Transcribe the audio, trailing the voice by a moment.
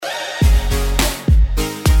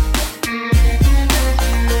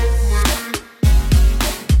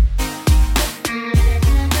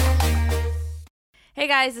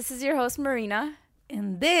guys, this is your host Marina.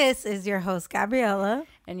 And this is your host Gabriella.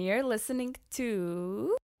 And you're listening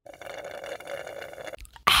to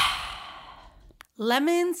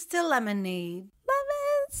Lemons to Lemonade.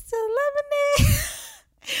 Lemons to Lemonade.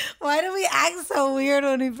 Why do we act so weird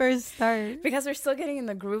when we first start? Because we're still getting in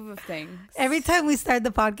the groove of things. Every time we start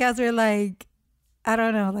the podcast, we're like, I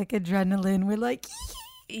don't know, like adrenaline. We're like...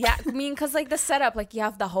 Yeah, I mean, because like the setup, like you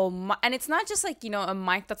have the whole and it's not just like, you know, a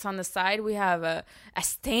mic that's on the side. We have a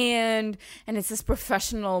stand, and it's this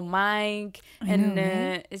professional mic, and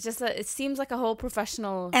it's just it seems like a whole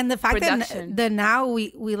professional and the fact production. that now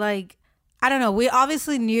we like, I don't know, we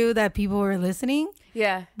obviously knew that people were listening.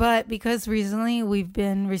 Yeah, but because recently we've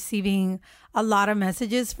been receiving a lot of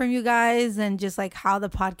messages from you guys and just like how the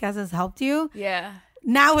podcast has helped you. Yeah.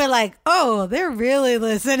 Now we're like, oh, they're really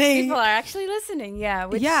listening. People are actually listening. Yeah.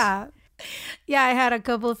 Yeah. I had a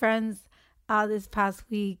couple of friends this past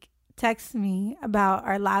week text me about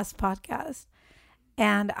our last podcast.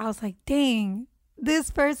 And I was like, dang, this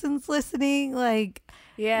person's listening. Like,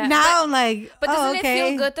 yeah. Now I'm like, but doesn't okay. it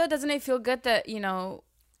feel good though? Doesn't it feel good that, you know,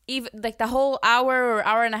 even like the whole hour or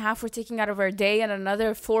hour and a half we're taking out of our day and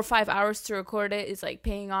another 4 or 5 hours to record it is like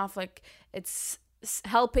paying off, like it's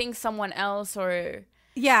helping someone else, or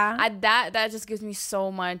that just gives me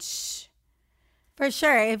so much. For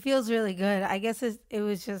sure, it feels really good. I guess it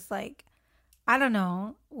was just like, I don't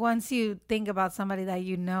know, once you think about somebody that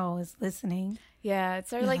you know is listening,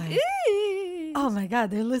 it's sort of like oh my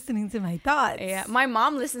god, they're listening to my thoughts. Yeah, my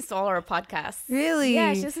mom listens to all our podcasts. Really?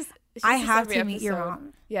 Yeah, I have to meet your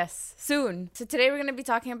mom. Yes, soon. So today we're going to be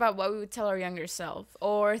talking about what we would tell our younger self,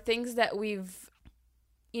 or things that we've,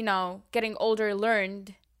 you know, getting older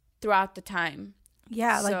learned throughout the time.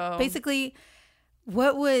 Yeah, like basically,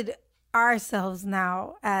 what would ourselves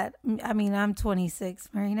now at, I mean, I'm 26.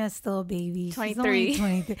 Marina's still a baby. 23. She's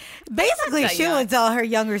only 23. Basically, she would tell her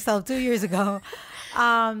younger self 2 years ago.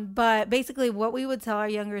 But basically, what we would tell our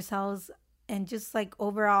younger selves, and just like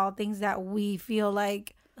overall things that we feel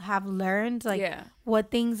like have learned, like what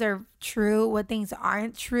things are true, what things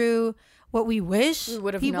aren't true, what we wish we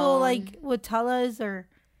would have people known. like would tell us, or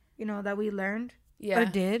you know, that we learned or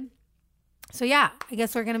did. So I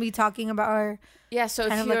guess we're gonna be talking about our so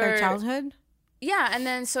kind of like our childhood. And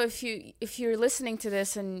then so if you're listening to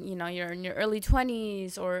this and you know you're in your early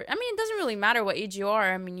 20s, or I mean it doesn't really matter what age you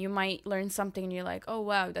are. I mean you might learn something and you're like, oh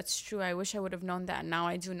wow, that's true. I wish I would have known that. And now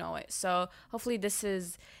I do know it. So hopefully this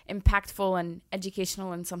is impactful and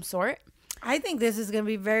educational in some sort. I think this is gonna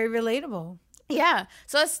be very relatable. Yeah.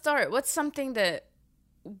 So let's start. What's the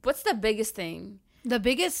biggest thing? The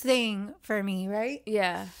biggest thing for me, right?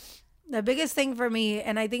 Yeah. The biggest thing for me,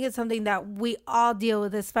 and I think it's something that we all deal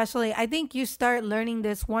with, especially, I think you start learning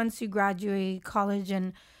this once you graduate college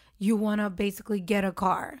and you want to basically get a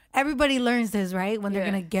car. Everybody learns this, right? When they're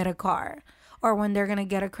going to get a car, or when they're going to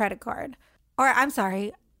get a credit card. Or, I'm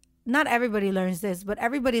sorry, not everybody learns this, but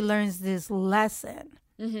everybody learns this lesson.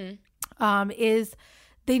 Is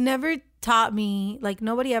they never taught me, like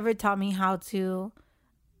nobody ever taught me how to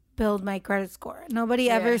build my credit score. Nobody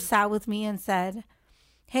ever sat with me and said,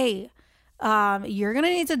 hey, you're going to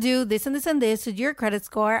need to do this and this and this with your credit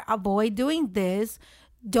score. Avoid doing this.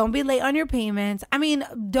 Don't be late on your payments. I mean,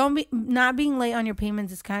 not being late on your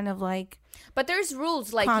payments is kind of like, but there's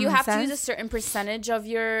rules, like you have to use a certain percentage of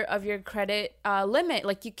your credit limit.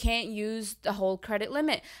 Like you can't use the whole credit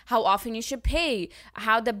limit. How often you should pay,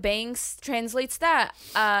 how the banks translates that.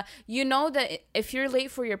 You know that if you're late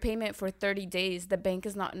for your payment for 30 days, the bank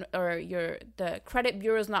is not, or the credit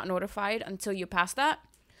bureau is not notified until you pass that.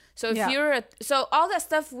 So if so all that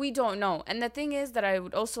stuff we don't know. And the thing is that I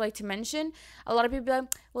would also like to mention, a lot of people be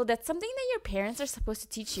like, well, that's something that your parents are supposed to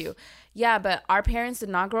teach you. Yeah, but our parents did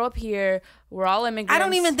not grow up here. We're all immigrants. I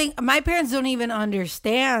don't even think my parents don't even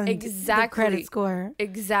understand the credit score.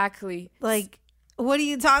 Exactly. Like, what are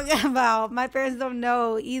you talking about? My parents don't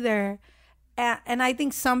know either. And I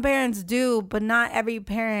think some parents do, but not every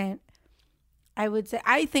parent. I would say,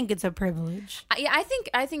 I think it's a privilege. I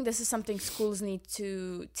think this is something schools need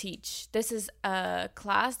to teach. This is a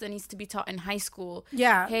class that needs to be taught in high school.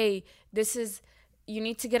 Yeah. Hey, you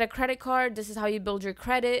need to get a credit card. This is how you build your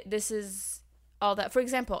credit. This is all that. For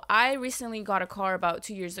example, I recently got a car about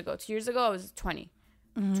 2 years ago. 2 years ago, I was 20.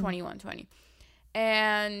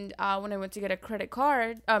 And when I went to get a credit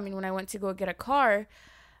card, when I went to go get a car,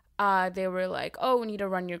 they were like, oh, we need to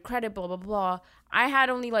run your credit, blah, blah, blah. I had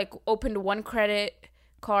only like opened one credit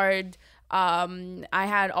card. I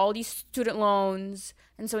had all these student loans.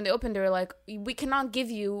 And so when they opened, they were like, we cannot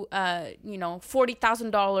give you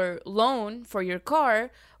 $40,000 loan for your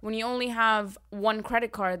car when you only have one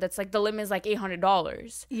credit card that's like the limit is like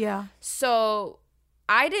 $800. Yeah. So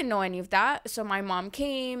I didn't know any of that. So my mom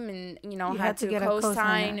came and, had to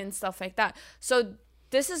co-sign and stuff like that. So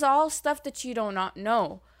this is all stuff that you do not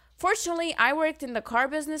know. Fortunately, I worked in the car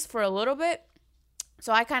business for a little bit.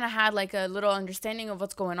 So I kind of had like a little understanding of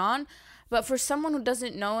what's going on. But for someone who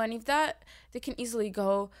doesn't know any of that, they can easily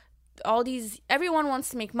go, everyone wants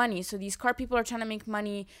to make money. So these car people are trying to make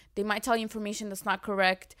money. They might tell you information that's not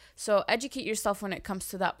correct. So educate yourself when it comes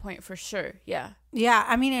to that point for sure. Yeah. Yeah.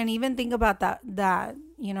 I mean, and even think about that,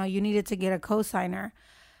 you needed to get a cosigner.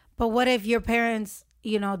 But what if your parents,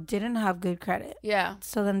 didn't have good credit? Yeah.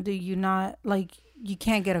 So then do you not, like, you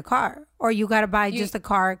can't get a car, or you got to buy just a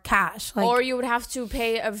car cash, or you would have to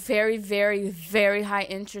pay a very, very, very high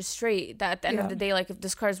interest rate that at the end of the day, like if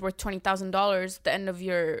this car is worth $20,000 at the end of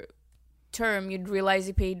your term, you'd realize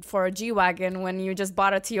you paid for a G-Wagon when you just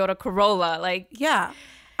bought a Toyota Corolla. Like, yeah,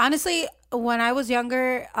 honestly, when I was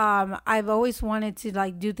younger, I've always wanted to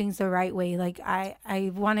like do things the right way. Like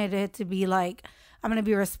I wanted it to be like, I'm going to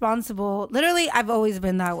be responsible. Literally, I've always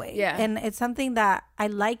been that way. Yeah. And it's something that I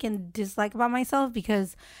like and dislike about myself,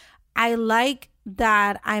 because I like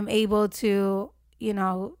that I'm able to,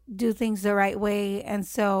 do things the right way. And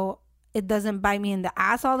so it doesn't bite me in the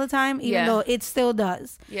ass all the time, even though it still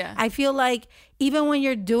does. Yeah. I feel like even when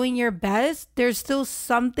you're doing your best, there's still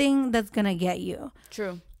something that's going to get you.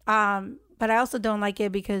 True. But I also don't like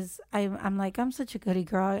it because I'm like, I'm such a goody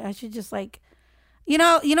girl. I should just like, you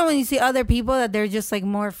know when you see other people that they're just like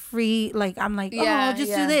more free, like I'm like, I'll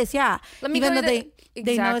just do this. Yeah. Even though they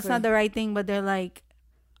know it's not the right thing, but they're like,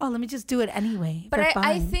 oh, let me just do it anyway. But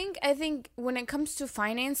I think when it comes to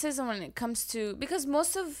finances and when it comes to, because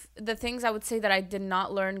most of the things I would say that I did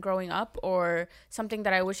not learn growing up, or something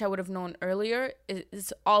that I wish I would have known earlier,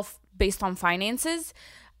 is all based on finances.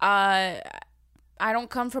 I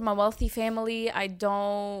don't come from a wealthy family.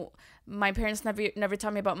 My parents never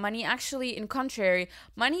taught me about money. Actually, in contrary,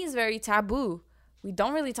 money is very taboo. We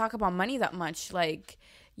don't really talk about money that much. Like,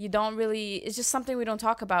 it's just something we don't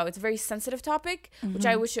talk about. It's a very sensitive topic, which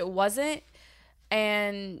I wish it wasn't.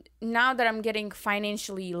 And now that I'm getting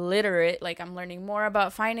financially literate, like I'm learning more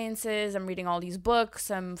about finances, I'm reading all these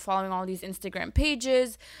books, I'm following all these Instagram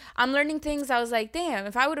pages, I'm learning things. I was like, damn,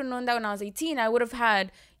 if I would have known that when I was 18, I would have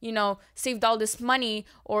had, saved all this money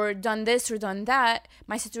or done this or done that.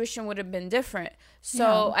 My situation would have been different.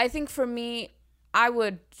 So I think for me, I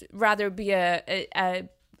would rather be a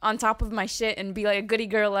on top of my shit and be like a goody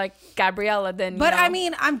girl like Gabriella than, But I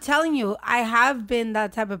mean, I'm telling you, I have been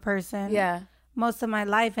that type of person. Yeah. Most of my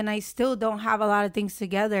life, and I still don't have a lot of things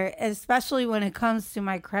together, especially when it comes to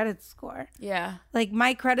my credit score. Yeah. Like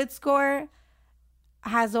my credit score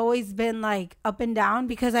has always been like up and down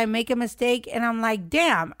because I make a mistake and I'm like,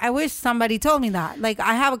 damn, I wish somebody told me that. Like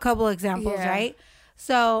I have a couple examples, right?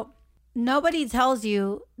 So nobody tells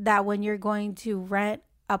you that when you're going to rent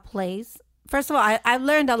a place. First of all, I've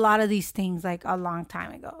learned a lot of these things like a long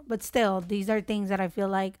time ago, but still, these are things that I feel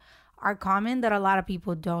like are common that a lot of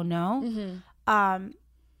people don't know. Mm-hmm.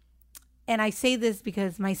 And I say this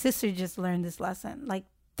because my sister just learned this lesson like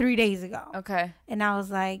 3 days ago. Okay. And I was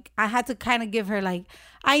like, I had to kind of give her like,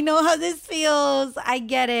 I know how this feels. I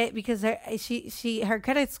get it, because her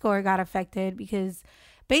credit score got affected because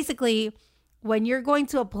basically when you're going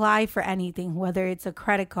to apply for anything, whether it's a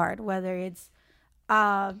credit card, whether it's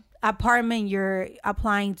apartment you're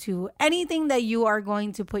applying to, anything that you are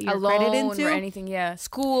going to put your credit into, or anything,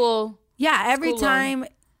 school. Yeah, every time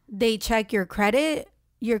they check your credit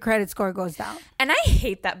score goes down. And I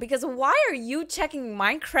hate that, because why are you checking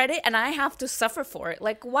my credit and I have to suffer for it?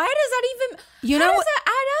 Like, why does that even, how does that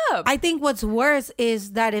add up? I think what's worse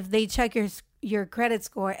is that if they check your credit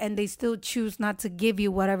score and they still choose not to give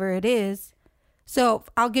you whatever it is. So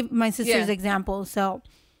I'll give my sister's example. So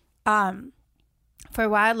for a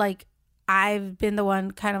while, like I've been the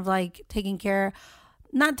one kind of like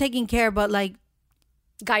not taking care, but like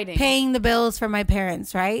guiding, paying the bills for my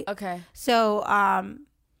parents, right? Okay. So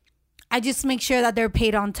I just make sure that they're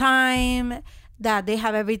paid on time, that they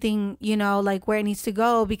have everything, like where it needs to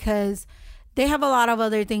go, because they have a lot of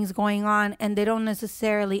other things going on and they don't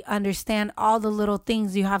necessarily understand all the little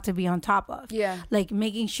things you have to be on top of. Yeah. Like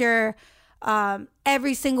making sure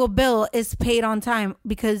every single bill is paid on time,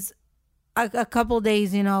 because a couple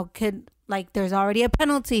days, could, like, there's already a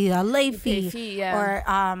penalty, a late fee, or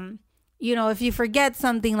if you forget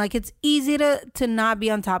something, like it's easy to not be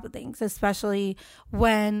on top of things, especially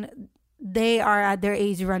when they are at their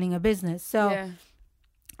age running a business. So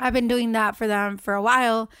I've been doing that for them for a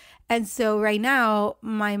while. And so right now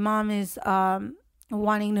my mom is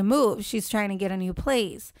wanting to move. She's trying to get a new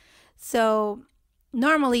place. So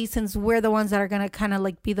normally, since we're the ones that are going to kind of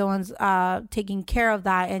like be the ones taking care of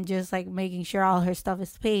that and just like making sure all her stuff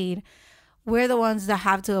is paid, we're the ones that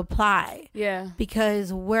have to apply. Yeah.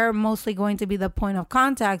 Because we're mostly going to be the point of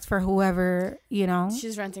contact for whoever,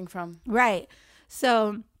 she's renting from. Right.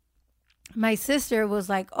 So my sister was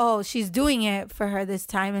like, oh, she's doing it for her this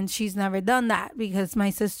time. And she's never done that because my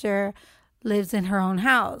sister lives in her own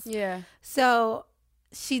house. Yeah. So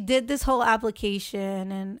she did this whole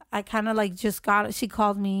application, and I kind of like she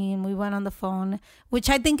called me and we went on the phone, which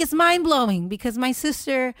I think is mind blowing because my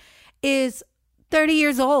sister is 30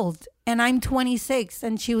 years old and I'm 26,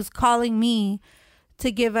 and she was calling me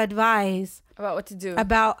to give advice about what to do,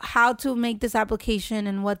 about how to make this application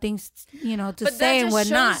and what things, to say and what not. But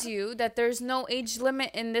that just shows you that there's no age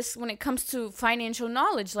limit in this when it comes to financial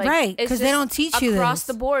knowledge. Like, right, because they don't teach you this. Across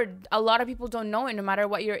the board, a lot of people don't know it no matter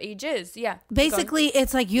what your age is. Yeah. Basically,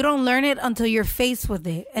 it's like you don't learn it until you're faced with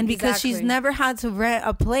it. And because she's never had to rent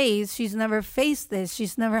a place, she's never faced this.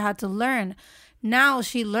 She's never had to learn. Now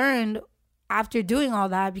she learned after doing all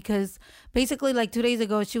that, because basically like 2 days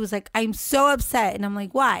ago, she was like, I'm so upset. And I'm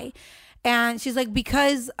like, why? And she's like,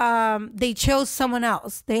 because they chose someone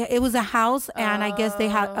else. It was a house, and I guess they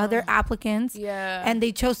had other applicants. Yeah. And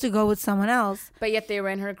they chose to go with someone else. But yet they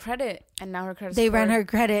ran her credit, and now her credit. They ran her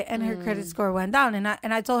credit, and her credit score went down.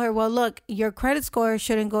 And I told her, well, look, your credit score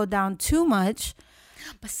shouldn't go down too much.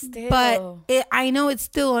 But still. But I know it's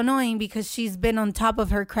still annoying because she's been on top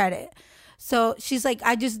of her credit. So she's like,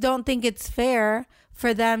 I just don't think it's fair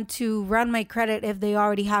for them to run my credit if they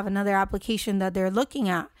already have another application that they're looking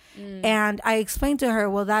at. And I explained to her,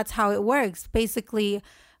 well, that's how it works. Basically,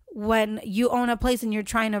 when you own a place and you're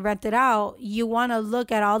trying to rent it out, you want to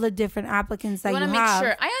look at all the different applicants that you have. You want to make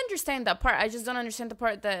sure. I understand that part. I just don't understand the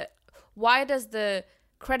part that why does the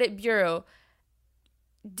credit bureau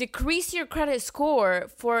decrease your credit score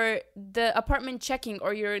for the apartment checking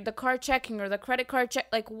or the car checking or the credit card check?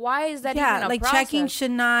 Like, why is that even a process?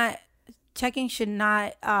 Checking should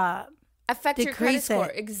not affect your credit score.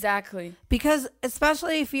 Exactly. Because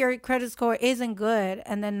especially if your credit score isn't good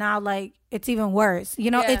and then now like it's even worse,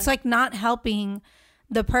 it's like not helping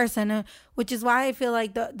the person, which is why I feel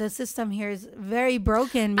like the system here is very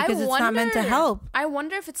broken because it's not meant to help. I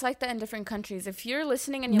wonder if it's like that in different countries. If you're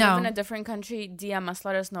listening and you live in a different country, DM us,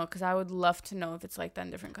 let us know, because I would love to know if it's like that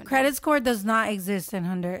in different countries. Credit score does not exist in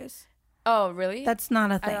Honduras. Oh, really? That's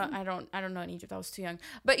not a thing. I don't know in Egypt. I was too young.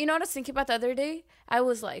 But you know what I was thinking about the other day? I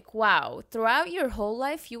was like, wow, throughout your whole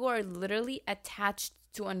life, you are literally attached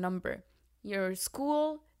to a number. Your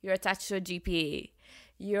school, you're attached to a GPA.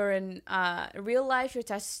 You're in real life, you're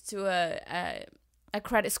attached to a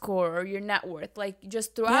credit score or your net worth. Like,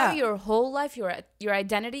 just throughout your whole life, your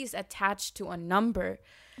identity is attached to a number.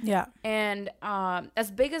 Yeah. And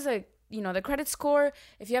as big as the credit score,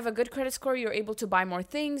 if you have a good credit score, you're able to buy more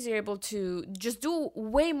things. You're able to just do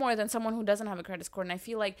way more than someone who doesn't have a credit score. And I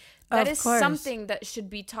feel like that is something that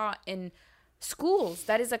should be taught in schools.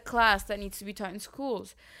 That is a class that needs to be taught in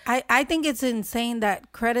schools. I think it's insane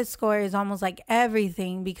that credit score is almost like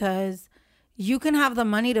everything, because you can have the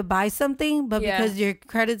money to buy something, but because your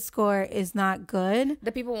credit score is not good,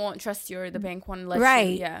 the people won't trust you, or the bank won't let you.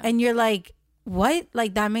 Right. Yeah. And you're like, what?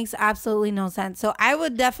 Like, that makes absolutely no sense. So I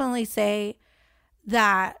would definitely say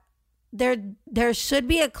that there should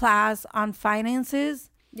be a class on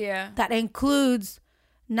finances. Yeah. That includes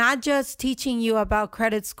not just teaching you about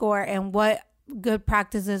credit score and what good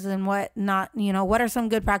practices and what not, what are some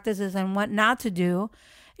good practices and what not to do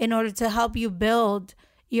in order to help you build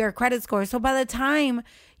your credit score. So by the time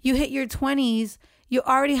you hit your 20s, you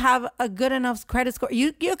already have a good enough credit score.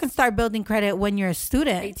 You can start building credit when you're a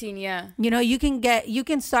student. 18, yeah. You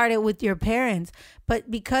can start it with your parents. But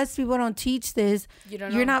because people don't teach this,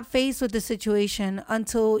 you're not faced with the situation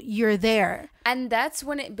until you're there. And that's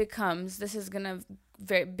when it becomes, this is going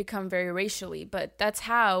to become very racially, but that's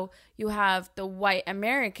how you have the white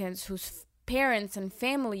Americans whose parents and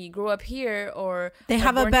family grew up here, or they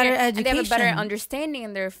have a better education. And they have a better understanding,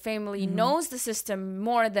 and their family knows the system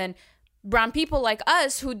more than brown people like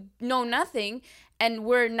us who know nothing, and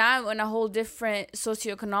we're now in a whole different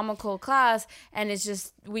socioeconomical class, and it's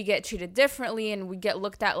just we get treated differently, and we get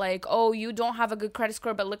looked at like, oh, you don't have a good credit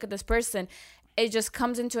score, but look at this person. It just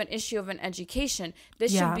comes into an issue of an education.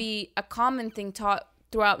 This should be a common thing taught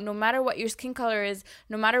throughout, no matter what your skin color is,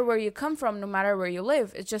 no matter where you come from, no matter where you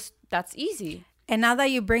live. It's just, that's easy. And now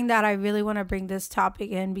that you bring that, I really want to bring this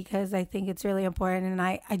topic in because I think it's really important. And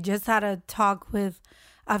I just had a talk with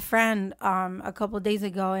a friend a couple of days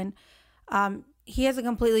ago, and he has a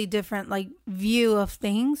completely different view of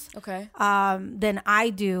things than I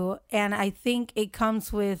do, and I think it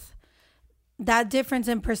comes with that difference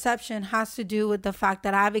in perception has to do with the fact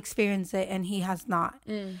that I've experienced it and he has not.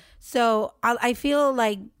 So I feel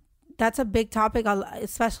like that's a big topic,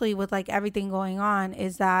 especially with like everything going on,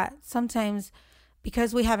 is that sometimes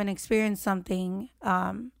because we haven't experienced something,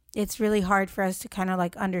 it's really hard for us to kind of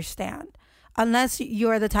like understand, unless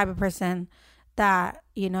you're the type of person that,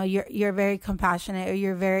 you know, you're very compassionate, or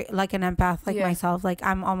you're very like an empath like myself. Like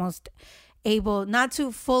I'm almost able not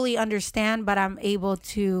to fully understand, but I'm able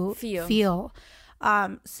to feel.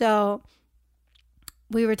 So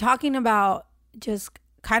we were talking about just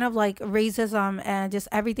kind of like racism and just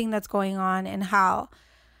everything that's going on, and how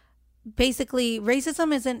basically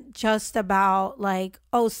racism isn't just about like,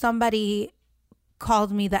 oh, somebody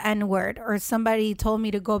called me the N-word or somebody told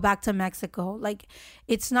me to go back to Mexico. Like,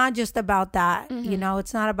 it's not just about that. You know,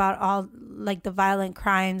 it's not about all like the violent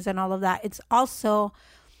crimes and all of that. It's also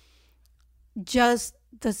just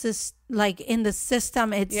like in the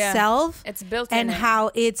system itself. It's built in, and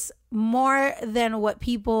how it's more than what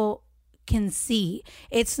people can see.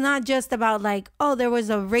 It's not just about like, oh, there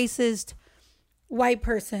was a racist white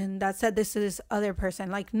person that said this to this other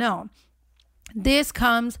person. Like, no, this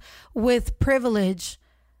comes with privilege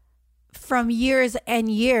from years and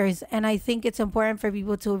years. And I think it's important for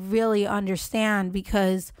people to really understand,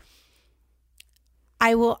 because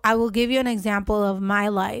I will give you an example of my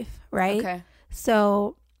life, right? Okay.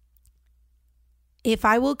 So if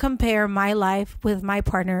I will compare my life with my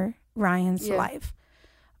partner Ryan's life,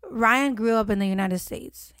 Ryan grew up in the United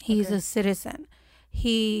States. He's a citizen.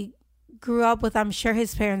 He grew up with, I'm sure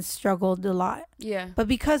his parents struggled a lot. Yeah. But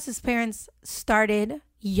because his parents started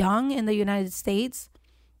young in the United States,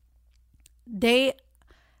 they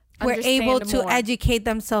were able to educate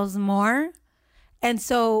themselves more. And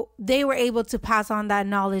so they were able to pass on that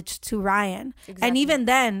knowledge to Ryan. Exactly. And even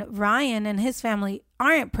then, Ryan and his family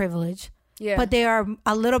aren't privileged. Yeah. But they are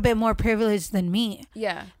a little bit more privileged than me.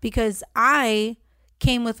 Yeah. Because I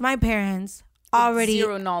came with my parents already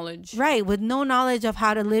zero knowledge, right, with no knowledge of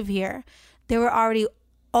how to live here. They were already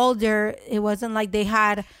older. It wasn't like they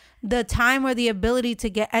had the time or the ability to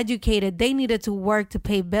get educated. They needed to work to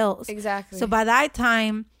pay bills. Exactly. So by that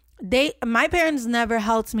time, my parents never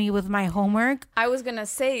helped me with my homework. I was gonna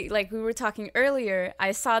say, like we were talking earlier,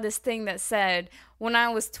 I saw this thing that said when I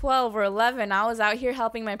was 12 or 11, I was out here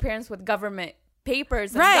helping my parents with government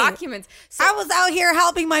papers and documents. So I was out here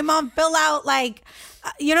helping my mom fill out, like,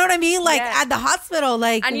 you know what I mean? Like at the hospital,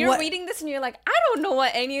 like. And you're reading this and you're like, I don't know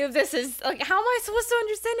what any of this is. Like, how am I supposed to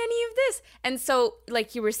understand any of this? And so,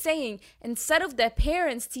 like you were saying, instead of the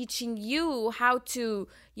parents teaching you how to,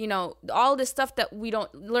 you know, all this stuff that we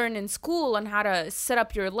don't learn in school on how to set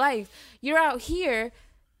up your life, you're out here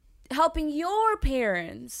helping your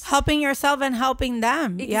parents, helping yourself and helping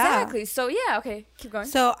them. Exactly. So okay, keep going.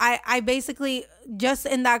 So I basically, just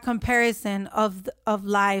in that comparison of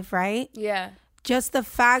life, right? Yeah. Just the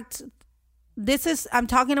fact, I'm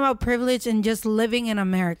talking about privilege and just living in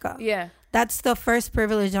America. Yeah. That's the first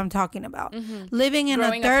privilege I'm talking about. Living in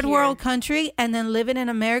a third world country and then living in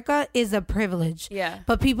America is a privilege. Yeah.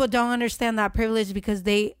 But people don't understand that privilege because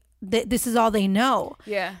this is all they know.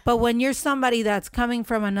 Yeah. But when you're somebody that's coming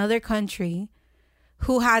from another country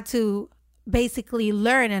who had to basically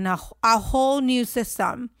learn in a whole new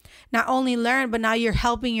system, not only learn, but now you're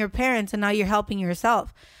helping your parents and now you're helping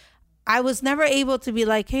yourself. I was never able to be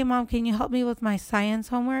like, hey, Mom, can you help me with my science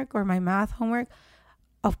homework or my math homework?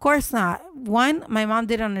 Of course not. One, my mom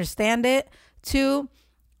didn't understand it. Two,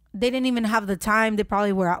 they didn't even have the time. They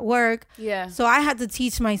probably were at work. Yeah. So I had to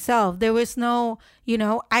teach myself. There was no,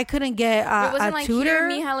 I couldn't get a tutor.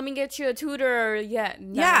 Here, Mija, let me get you a tutor.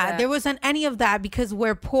 Yeah, there wasn't any of that because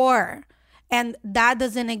we're poor. And that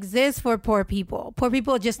doesn't exist for poor people. Poor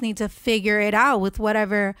people just need to figure it out with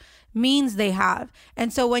whatever means they have.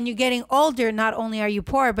 And so when you're getting older, not only are you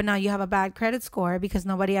poor, but now you have a bad credit score because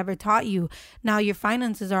nobody ever taught you. Now your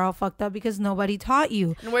finances are all fucked up because nobody taught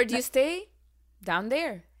you. And where do you stay? Down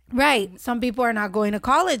there. Right. Some people are not going to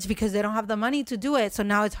college because they don't have the money to do it. So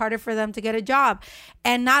now it's harder for them to get a job.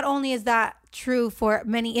 And not only is that true for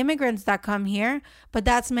many immigrants that come here, but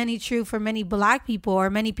that's true for many Black people or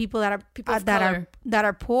many people that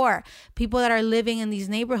are poor, people that are living in these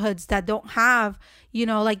neighborhoods that don't have,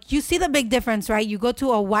 like you see the big difference, right? You go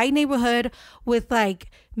to a white neighborhood with like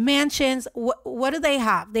mansions. What do they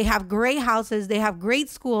have? They have great houses. They have great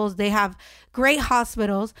schools. They have great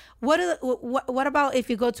hospitals. What about if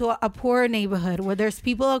you go to a poor neighborhood where there's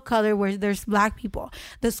people of color, where there's Black people?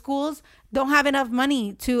 The schools don't have enough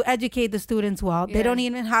money to educate the students well. Yeah. They don't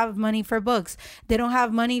even have money for books. They don't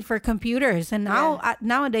have money for computers. And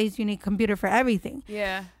nowadays you need a computer for everything.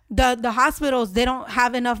 Yeah. The hospitals, they don't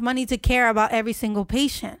have enough money to care about every single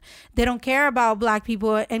patient. They don't care about Black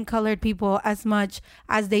people and colored people as much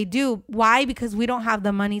as they do. Why? Because we don't have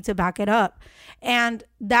the money to back it up. And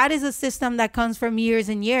that is a system that comes from years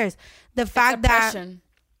and years. The fact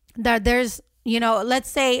that there's, let's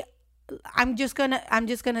say, I'm just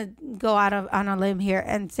gonna go on a limb here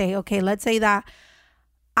and say, okay, let's say that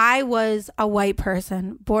I was a white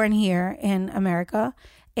person born here in America,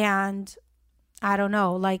 and I don't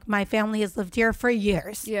know, like my family has lived here for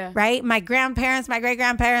years. Yeah. Right? My grandparents, my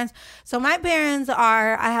great-grandparents. So my parents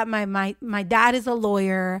I have my dad is a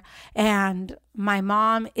lawyer and my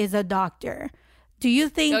mom is a doctor. Do you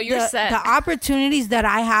think the opportunities that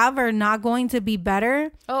I have are not going to be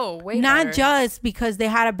better? Oh, way not better. Just because they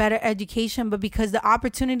had a better education, but because the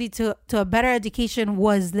opportunity to a better education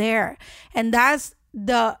was there. And that's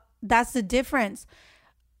the difference.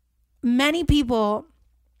 Many people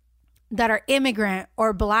that are immigrant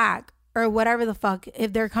or Black or whatever the fuck,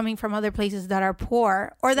 if they're coming from other places that are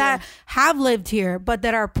poor or that have lived here but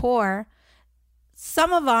that are poor,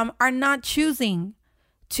 some of them are not choosing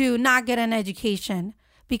to not get an education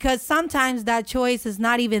because sometimes that choice is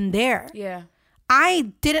not even there. Yeah.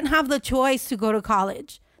 I didn't have the choice to go to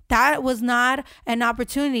college. That was not an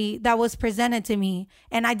opportunity that was presented to me,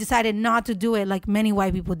 and I decided not to do it like many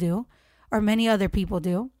white people do or many other people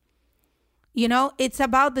do. It's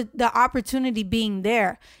about the opportunity being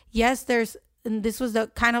there. Yes, and this was the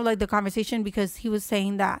kind of like the conversation because he was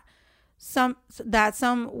saying that some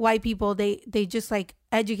white people, they just like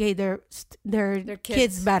educate their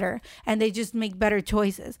kids better and they just make better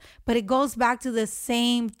choices. But it goes back to the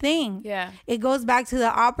same thing. Yeah. It goes back to the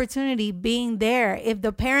opportunity being there. If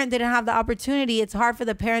the parent didn't have the opportunity, it's hard for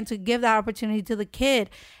the parent to give that opportunity to the kid,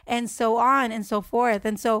 and so on and so forth.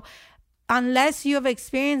 And so unless you have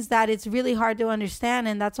experienced that, it's really hard to understand.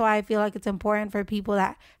 And that's why I feel like it's important for people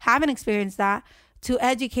that haven't experienced that to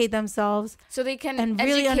educate themselves so they can and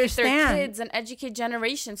really really understand their kids and educate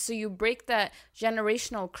generations, so you break that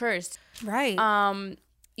generational curse. Right.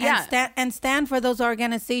 Yeah. And stand for those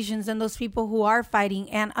organizations and those people who are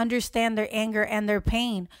fighting and understand their anger and their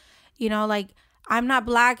pain. Like, I'm not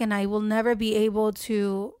Black and I will never be able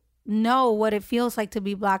to know what it feels like to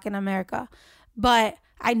be Black in America, but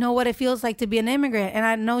I know what it feels like to be an immigrant, and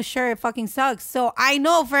I know, sure, it fucking sucks. So I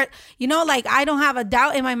know I don't have a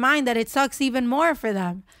doubt in my mind that it sucks even more for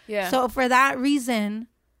them. Yeah. So for that reason,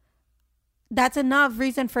 that's enough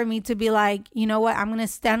reason for me to be like, you know what? I'm going to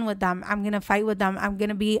stand with them. I'm going to fight with them. I'm going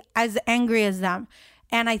to be as angry as them.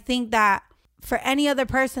 And I think that for any other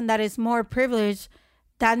person that is more privileged,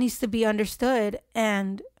 that needs to be understood.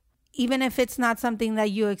 And even if it's not something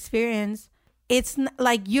that you experience, it's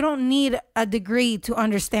like you don't need a degree to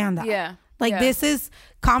understand that. Yeah. This is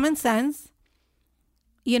common sense.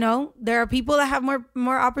 There are people that have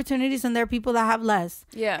more opportunities and there are people that have less.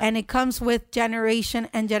 Yeah. And it comes with generation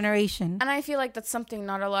and generation. And I feel like that's something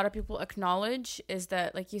not a lot of people acknowledge, is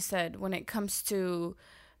that, like you said, when it comes to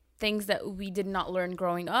things that we did not learn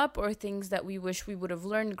growing up or things that we wish we would have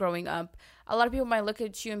learned growing up, a lot of people might look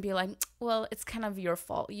at you and be like, well, it's kind of your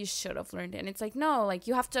fault. You should have learned it. And it's like, no, like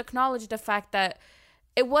you have to acknowledge the fact that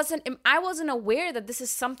I wasn't aware that this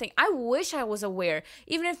is something. I wish I was aware.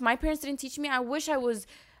 Even if my parents didn't teach me, I wish I was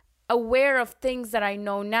aware of things that I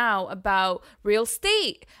know now about real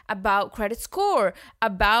estate, about credit score,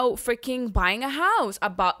 about freaking buying a house,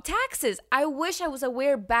 about taxes. I wish I was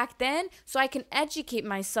aware back then so I can educate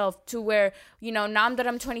myself to where, now that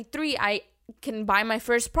I'm 23, I can buy my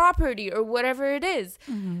first property or whatever it is.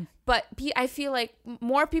 Mm-hmm. But I feel like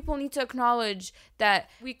more people need to acknowledge that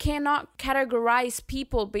we cannot categorize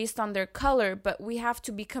people based on their color, but we have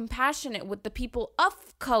to be compassionate with the people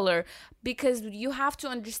of color, because you have to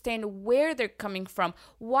understand where they're coming from,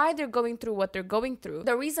 why they're going through what they're going through.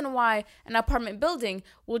 The reason why an apartment building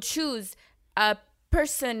will choose a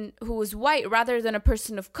person who is white rather than a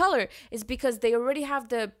person of color is because they already have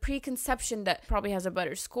the preconception that probably has a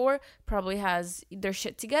better score, probably has their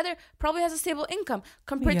shit together, probably has a stable income,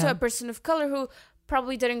 compared to a person of color who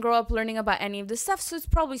probably didn't grow up learning about any of this stuff, so it's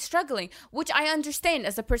probably struggling, which I understand.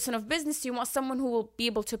 As a person of business, you want someone who will be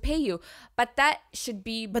able to pay you, but that should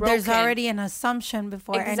be broken. But there's already an assumption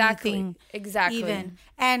before anything even.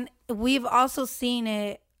 And we've also seen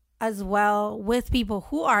it as well with people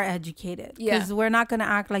who are educated, because we're not going to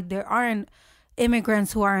act like there aren't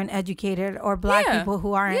immigrants who aren't educated or Black people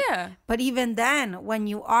who aren't. But even then, when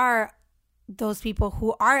you are those people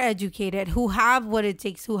who are educated, who have what it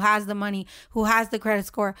takes, who has the money, who has the credit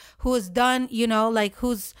score, who has done,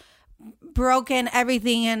 who's broken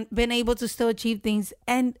everything and been able to still achieve things,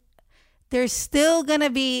 and there's still going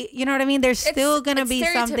to be, you know what I mean? There's still going to be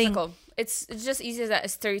something. it's just easy as that.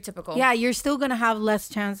 It's stereotypical. Yeah, you're still gonna have less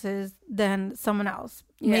chances than someone else.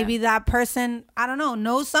 Yeah. Maybe that person, I don't know,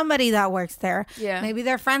 knows somebody that works there. Yeah. Maybe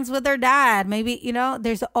they're friends with their dad. Maybe,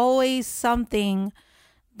 there's always something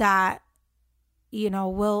that,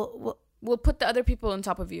 will put the other people on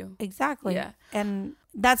top of you. Exactly. Yeah. And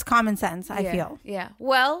that's common sense, I feel. Yeah.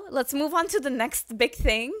 Well, let's move on to the next big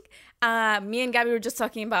thing. Me and Gabby were just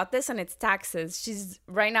talking about this, and it's taxes. She's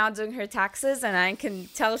right now doing her taxes, and I can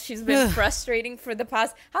tell she's been frustrating for the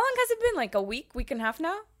past, how long has it been? Like a week and a half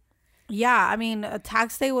now? Yeah, I mean,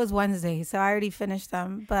 tax day was Wednesday, so I already finished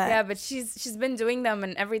them. But yeah, but she's been doing them,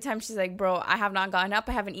 and every time she's like, bro, I have not gotten up,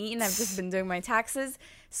 I haven't eaten, I've just been doing my taxes.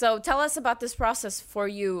 So tell us about this process for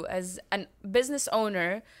you as a business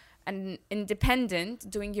owner, an independent,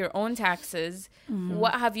 doing your own taxes. Mm-hmm.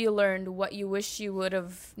 What have you learned? What you wish you would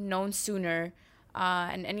have known sooner?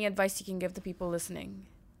 And any advice you can give the people listening?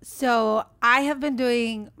 So I have been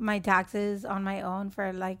doing my taxes on my own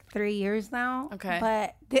for like 3 years now. Okay.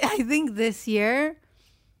 But I think this year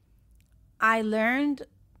I learned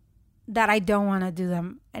that I don't want to do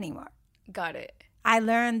them anymore. Got it. I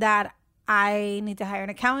learned that I need to hire an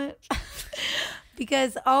accountant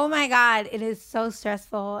because, oh my God, it is so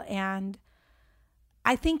stressful. And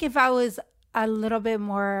I think if I was a little bit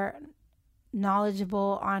more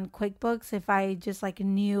knowledgeable on QuickBooks, if I just like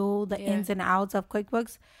knew the ins and outs of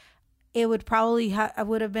QuickBooks, it would probably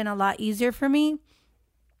would have been a lot easier for me.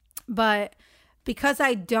 But because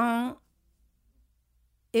I don't,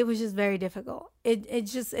 it was just very difficult.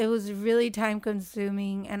 It was really time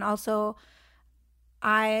consuming, and also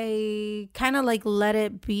I kind of like let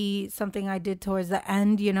it be something I did towards the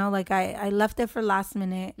end, like I left it for last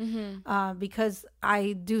minute because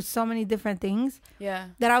I do so many different things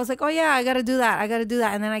that I was like, oh yeah, I got to do that.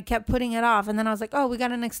 And then I kept putting it off. And then I was like, oh, we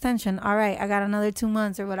got an extension. All right, I got another 2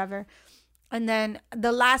 months or whatever. And then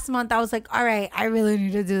the last month I was like, all right, I really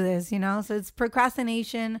need to do this, So it's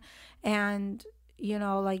procrastination, and,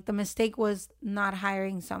 like the mistake was not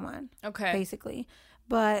hiring someone. Okay. Basically.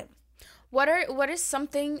 But what is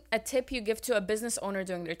a tip you give to a business owner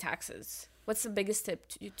doing their taxes? What's the biggest tip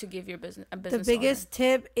to give your business owner? The biggest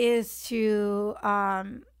tip is to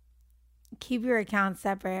keep your accounts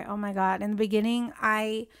separate. Oh my God. In the beginning,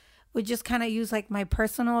 I would just kind of use like my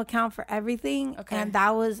personal account for everything. Okay. And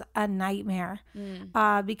that was a nightmare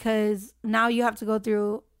because now you have to go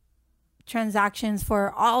through transactions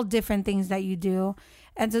for all different things that you do.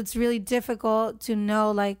 And so it's really difficult to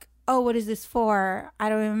know like, oh, what is this for? I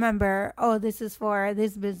don't remember. Oh, this is for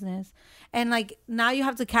this business. And like now you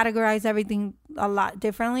have to categorize everything a lot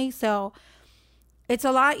differently. So it's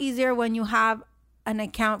a lot easier when you have an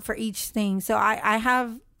account for each thing. So I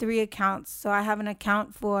have 3 accounts. So I have an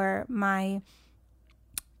account for my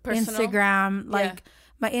personal Instagram,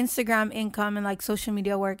 my Instagram income and like social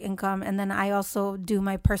media work income. And then I also do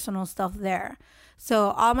my personal stuff there.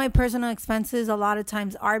 So all my personal expenses a lot of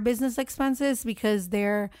times are business expenses because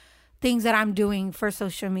they're things that I'm doing for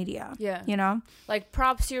social media. Yeah. Like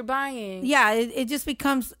props you're buying. Yeah, it just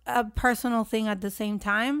becomes a personal thing at the same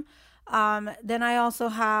time. Then I also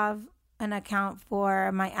have an account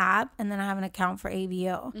for my app, and then I have an account for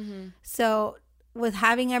AVO. Mm-hmm. So with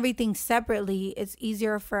having everything separately, it's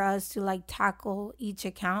easier for us to like tackle each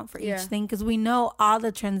account for each thing because we know all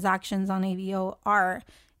the transactions on AVO are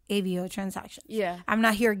AVO transactions. Yeah. I'm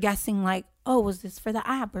not here guessing like, oh, was this for the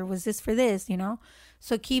app or was this for this,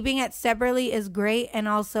 So keeping it separately is great. And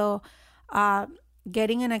also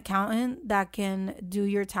getting an accountant that can do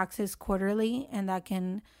your taxes quarterly and that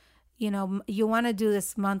can, you want to do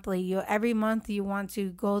this monthly. Every month you want to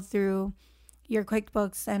go through your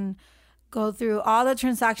QuickBooks and go through all the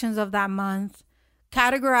transactions of that month,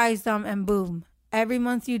 categorize them, and boom. Every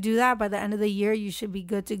month you do that, by the end of the year, you should be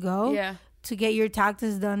good to go to get your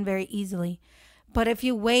taxes done very easily. But if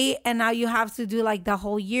you wait and now you have to do like the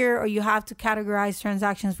whole year, or you have to categorize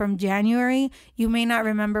transactions from January, you may not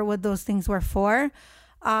remember what those things were for.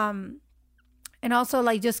 And also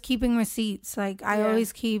like just keeping receipts. Like I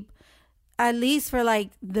always keep, at least for like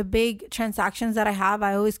the big transactions that I have,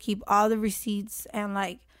 I always keep all the receipts and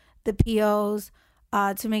like the POs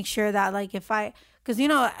to make sure that like because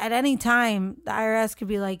at any time the IRS could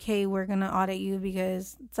be like, hey, we're gonna audit you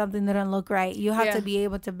because something didn't look right. You have to be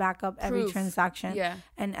able to back up every transaction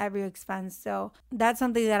and every expense. So that's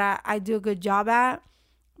something that I do a good job at.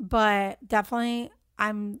 But definitely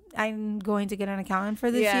I'm going to get an accountant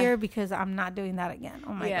for this year because I'm not doing that again.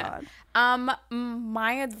 Oh my God.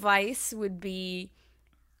 My advice would be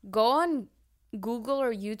go on Google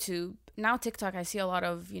or YouTube now TikTok, I see a lot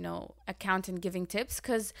of, accountant giving tips,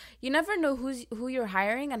 because you never know who you're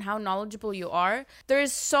hiring and how knowledgeable you are.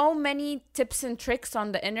 There's so many tips and tricks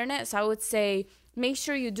on the internet. So I would say make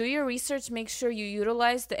sure you do your research, make sure you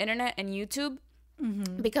utilize the internet and YouTube,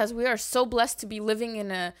 because we are so blessed to be living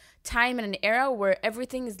in a time and an era where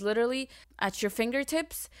everything is literally at your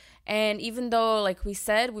fingertips. And even though, like we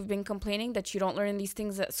said, we've been complaining that you don't learn these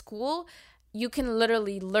things at school, you can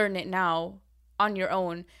literally learn it now on your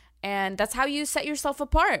own. And that's how you set yourself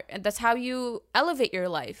apart. And that's how you elevate your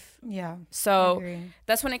life. Yeah. So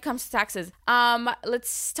that's when it comes to taxes.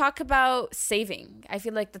 Let's talk about saving. I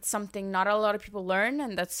feel like that's something not a lot of people learn.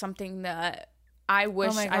 And that's something that I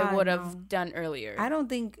wish I would have done earlier. I don't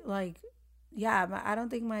think I don't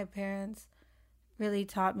think my parents really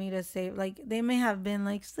taught me to save. Like, they may have been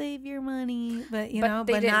like, save your money, but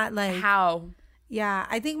but not like how. Yeah,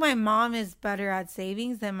 I think my mom is better at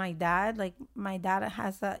savings than my dad. Like, my dad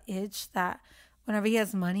has that itch that whenever he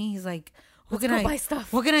has money, he's like, what can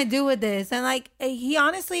I do with this? And like, he's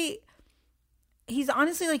honestly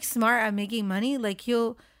like smart at making money. Like,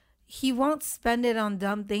 he won't spend it on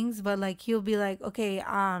dumb things, but like, he'll be like, okay,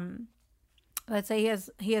 let's say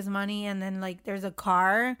he has money, and then like there's a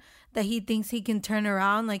car that he thinks he can turn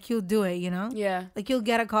around, like he'll do it, Yeah. Like, he'll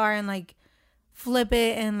get a car and like flip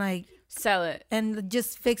it and like sell it and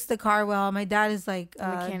just fix the car well. My dad is like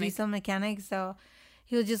a diesel mechanic, so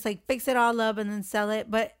he'll just like fix it all up and then sell it.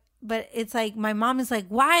 But it's like, my mom is like,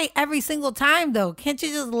 why every single time though? Can't you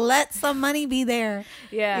just let some money be there?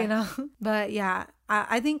 Yeah. But yeah,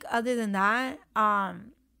 I think other than that, oh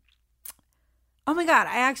my God,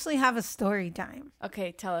 I actually have a story time.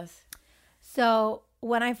 Okay, tell us. So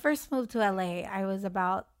when I first moved to LA, I was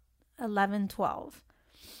about 11, 12.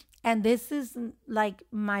 And this is like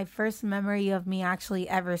my first memory of me actually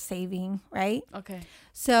ever saving, right? Okay.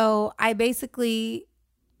 So I basically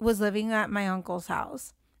was living at my uncle's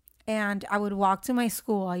house, and I would walk to my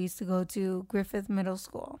school. I used to go to Griffith Middle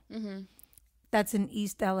School. Mm-hmm. That's in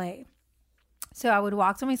East LA. So I would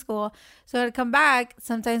walk to my school. So I'd come back.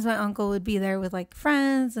 Sometimes my uncle would be there with like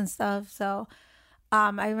friends and stuff. So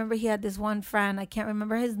I remember he had this one friend. I can't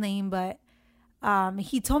remember his name, but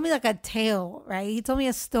he told me like a tale, right? He told me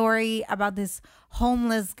a story about this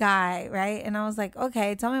homeless guy, right? And I was like,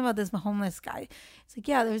 okay, tell me about this homeless guy. It's like,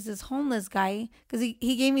 yeah, there's this homeless guy, because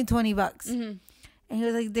he gave me $20. Mm-hmm. And he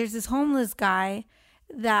was like, there's this homeless guy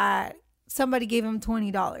that somebody gave him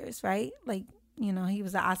 $20, right? Like, he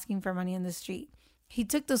was asking for money in the street. He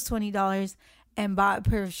took those $20 and bought a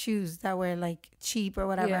pair of shoes that were like cheap or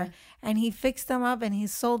whatever. Yeah. And he fixed them up and he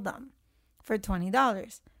sold them for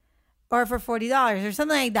 $20 or for $40 or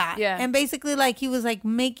something like that. Yeah. And basically, like, he was like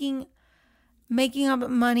making up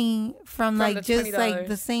money from like just like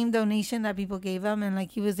the same donation that people gave him. And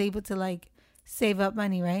like, he was able to like save up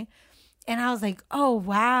money, right? And I was like, oh,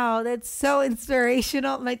 wow, that's so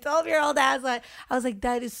inspirational. My 12-year-old ass, I was like,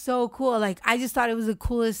 that is so cool. Like, I just thought it was the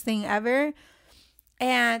coolest thing ever.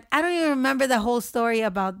 And I don't even remember the whole story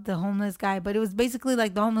about the homeless guy, but it was basically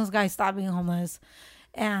like the homeless guy stopped being homeless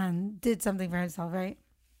and did something for himself, right?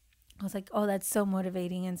 I was like, oh, that's so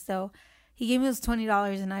motivating. And so he gave me those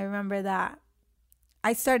 $20, and I remember that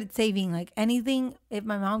I started saving like anything. If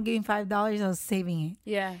my mom gave me $5, I was saving it.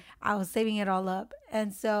 Yeah. I was saving it all up.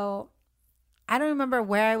 And so I don't remember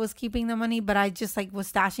where I was keeping the money, but I just like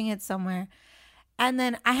was stashing it somewhere. And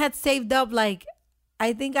then I had saved up like,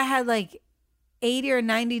 I think I had like $80 or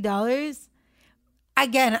 $90.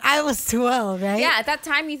 Again, I was 12, right? Yeah, at that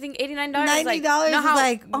time you think $89 $90 is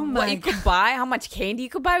like, oh my God. What you could buy, how much candy you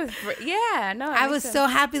could buy with, I was so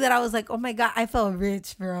happy that I was like, oh my God, I felt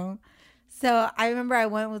rich, bro. So I remember I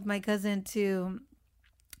went with my cousin to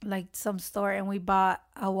like some store, and we bought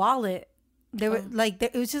a wallet. They were like,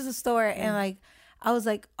 it was just a store, and like, I was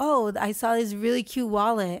like, oh, I saw this really cute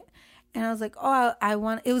wallet, and I was like, oh, I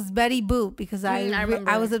want. It was Betty Boop, because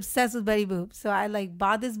I was obsessed with Betty Boop, so I like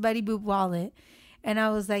bought this Betty Boop wallet, and I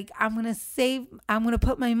was like, I'm gonna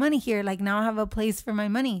put my money here. Like, now I have a place for my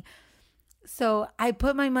money. So I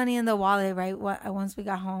put my money in the wallet, right? Once we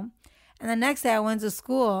got home. And the next day I went to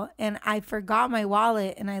school and I forgot my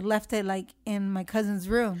wallet, and I left it like in my cousin's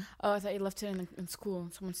room. Oh, I thought you left it in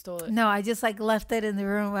school. Someone stole it. No, I just like left it in the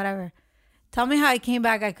room, whatever. Tell me how I came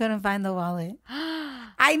back. I couldn't find the wallet.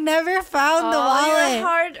 I never found the wallet. All your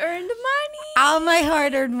hard-earned money. All my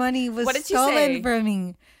hard-earned money was stolen from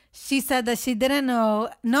me. She said that she didn't know.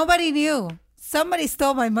 Nobody knew. Somebody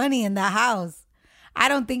stole my money in the house. I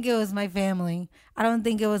don't think it was my family. I don't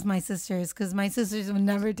think it was my sisters, because my sisters would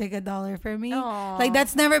never take $1 from me. Aww. Like,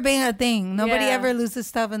 that's never been a thing. Nobody ever loses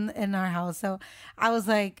stuff in our house. So I was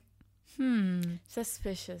like,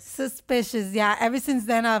 Suspicious. Yeah. Ever since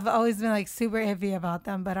then, I've always been like super iffy about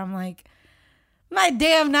them. But I'm like, my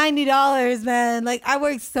damn $90, man. Like, I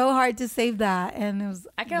worked so hard to save that. And it was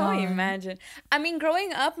I can only imagine. I mean,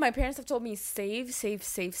 growing up, my parents have told me save.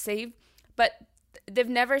 But they've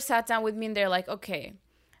never sat down with me and they're like, okay,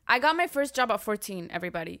 I got my first job at 14,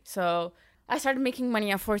 everybody. So I started making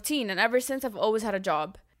money at 14. And ever since, I've always had a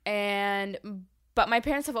job. But my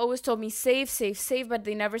parents have always told me save, but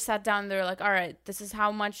they never sat down. They're like, all right, this is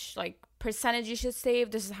how much like percentage you should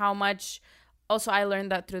save. This is how much. Also, I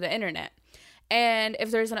learned that through the internet. And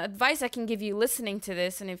if there's an advice I can give you listening to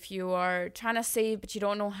this, and if you are trying to save but you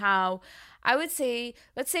don't know how, I would say,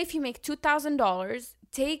 let's say if you make $2,000,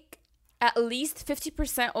 take at least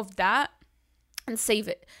 50% of that and save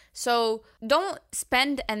it. So don't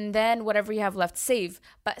spend and then whatever you have left save,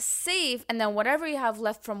 but save and then whatever you have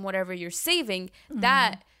left from whatever you're saving,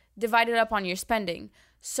 that divide it up on your spending.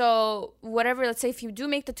 So whatever, let's say if you do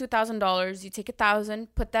make the $2,000, you take $1,000,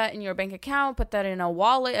 put that in your bank account, put that in a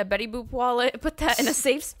wallet, a Betty Boop wallet, put that in a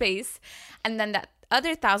safe space, and then that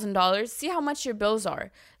other $1,000, see how much your bills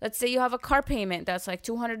are. Let's say you have a car payment that's like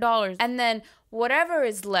 $200, and then whatever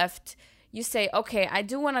is left, you say, okay, I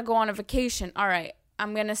do want to go on a vacation. All right,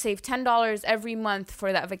 I'm going to save $10 every month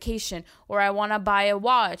for that vacation. Or I want to buy a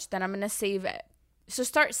watch, then I'm going to save it. So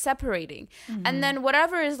start separating. And then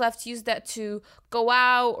whatever is left, use that to go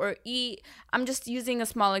out or eat. I'm just using a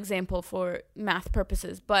small example for math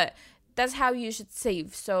purposes, but that's how you should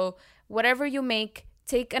save. So whatever you make,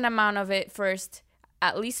 take an amount of it first,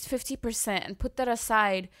 at least 50%, and put that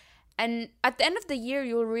aside. And at the end of the year,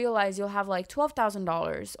 you'll realize you'll have like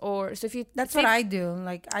 $12,000. Or so if you That's what I do.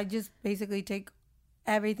 Like, I just basically take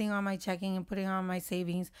everything on my checking and putting on my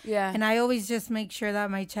savings. Yeah. And I always just make sure that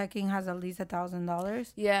my checking has at least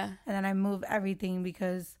 $1,000. Yeah. And then I move everything,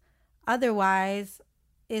 because otherwise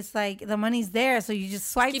it's like the money's there, so you just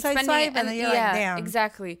swipe, and then you're like, damn.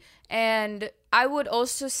 Exactly. And I would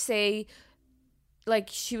also say, like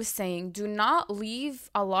she was saying, do not leave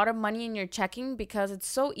a lot of money in your checking, because it's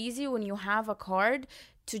so easy when you have a card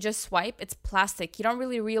to just swipe. It's plastic. You don't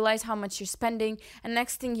really realize how much you're spending, and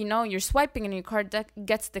next thing you know, you're swiping and your card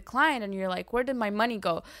gets declined, and you're like, where did my money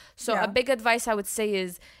go? So a big advice I would say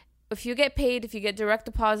is, if you get paid, if you get direct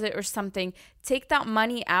deposit or something, take that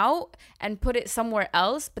money out and put it somewhere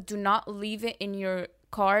else, but do not leave it in your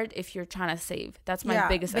card if you're trying to save. That's my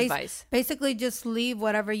biggest advice. Basically, just leave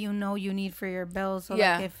whatever you know you need for your bills. So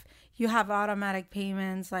like if you have automatic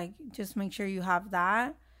payments, like just make sure you have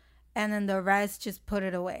that, and then the rest just put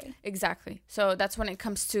it away. Exactly. So that's when it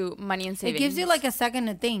comes to money and savings. It gives you like a second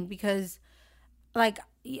to think, because like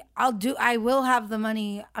I will have the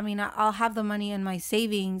money. I mean, I'll have the money in my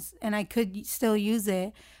savings and I could still use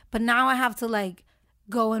it, but now I have to like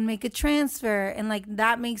go and make a transfer, and like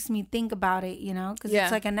that makes me think about it, you know, because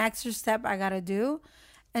it's like an extra step I gotta do.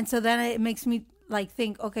 And so then it makes me like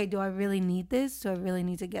think, okay, do I really need this? Do I really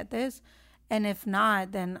need to get this? And if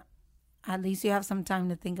not, then at least you have some time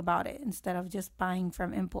to think about it instead of just buying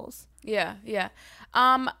from impulse. Yeah.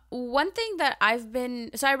 One thing that I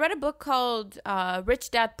read a book called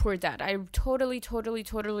Rich Dad, Poor Dad. I totally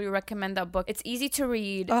recommend that book. It's easy to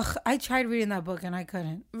read. Ugh, I tried reading that book and I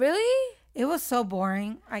couldn't. Really? It was so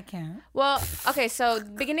boring. I can't. Well, okay, so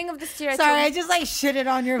beginning of this year. I just like shitted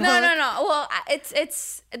on your book. No. Well,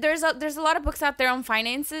 it's there's a lot of books out there on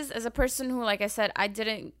finances. As a person who, like I said, I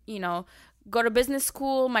didn't, go to business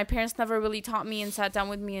school. My parents never really taught me and sat down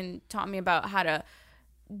with me and taught me about how to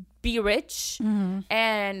be rich. Mm-hmm.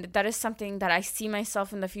 And that is something that I see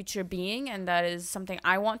myself in the future being, and that is something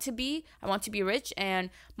I want to be. I want to be rich, and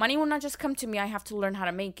money will not just come to me. I have to learn how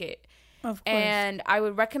to make it. Of course. And I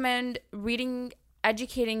would recommend reading,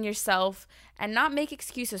 educating yourself, and not make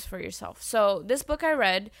excuses for yourself. So this book I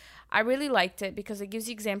read, I really liked it because it gives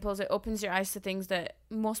you examples. It opens your eyes to things that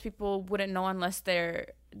most people wouldn't know unless they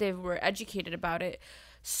were educated about it.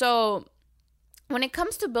 So when it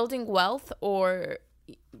comes to building wealth, or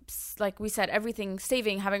like we said, everything,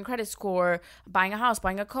 saving, having credit score, buying a house,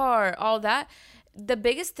 buying a car, all that, the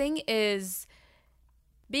biggest thing is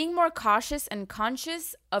being more cautious and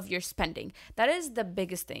conscious of your spending. That is the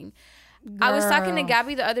biggest thing. Girl. I was talking to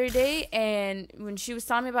Gabby the other day, and when she was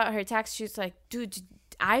telling me about her tax, she was like, dude,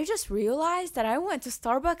 I just realized that I went to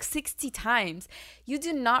Starbucks 60 times. You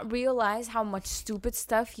do not realize how much stupid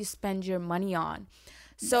stuff you spend your money on.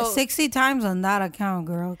 So 60 times on that account,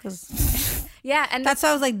 girl. Cause yeah, and that's why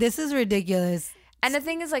I was like, this is ridiculous. And the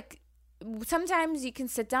thing is, like, sometimes you can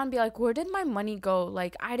sit down and be like, where did my money go?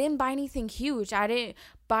 Like, I didn't buy anything huge. I didn't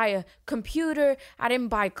buy a computer. I didn't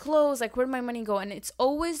buy clothes. Like, where did my money go? And it's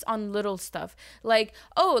always on little stuff. Like,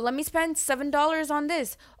 oh, let me spend $7 on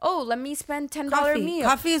this. Oh, let me spend $10 meal.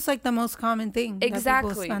 Coffee is like the most common thing that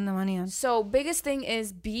people spend the money on. So biggest thing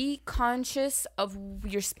is be conscious of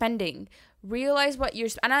your spending. Realize what you're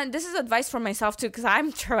and this is advice for myself too, because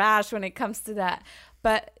I'm trash when it comes to that.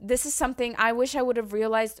 But this is something I wish I would have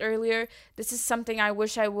realized earlier. This is something I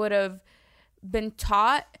wish I would have been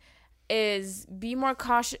taught, is be more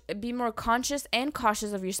conscious and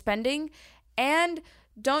cautious of your spending. And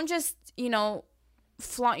don't just,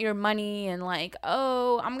 flaunt your money and like,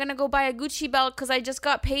 oh, I'm going to go buy a Gucci belt because I just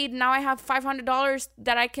got paid. And now I have $500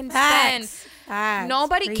 that I can spend. Facts.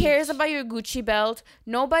 Nobody cares about your Gucci belt.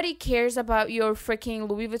 Nobody cares about your freaking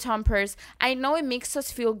Louis Vuitton purse. I know it makes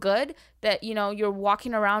us feel good that, you're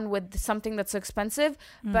walking around with something that's expensive.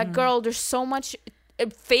 Mm-hmm. But girl, there's so much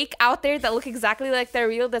fake out there that look exactly like they're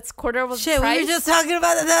real. That's quarter of a price. We were just talking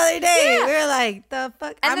about it the other day. Yeah. We were like, the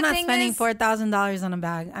fuck? And I'm not spending $4,000 on a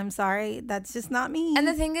bag. I'm sorry. That's just not me. And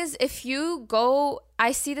the thing is, if you go,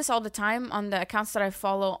 I see this all the time on the accounts that I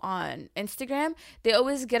follow on Instagram. They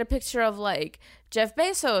always get a picture of like Jeff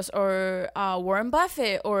Bezos or Warren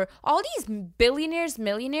Buffett or all these billionaires,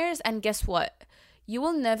 millionaires. And guess what? You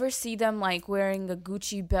will never see them like wearing a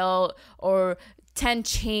Gucci belt or 10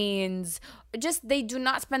 chains. Just, they do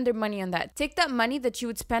not spend their money on that. Take that money that you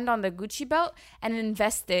would spend on the Gucci belt and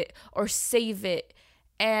invest it or save it.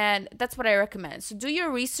 And that's what I recommend. So do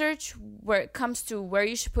your research where it comes to where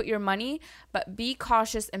you should put your money, but be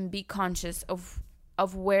cautious and be conscious of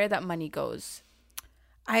where that money goes.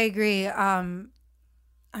 I agree. I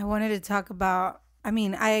wanted to talk about,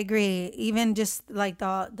 I agree. Even just like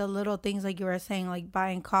the little things like you were saying, like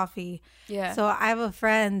buying coffee. Yeah. So I have a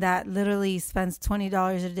friend that literally spends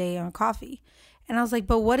 $20 a day on coffee. And I was like,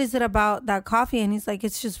 but what is it about that coffee? And he's like,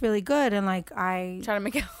 it's just really good. And like, I try to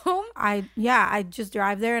make it home. I just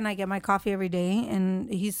drive there and I get my coffee every day. And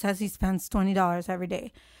he says he spends $20 every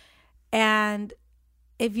day. And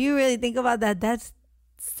if you really think about that, that's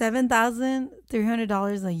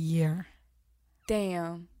 $7,300 a year.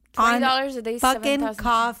 Damn. $20 a day, fucking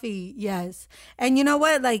coffee. Yes. And you know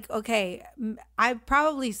what? Like, okay, I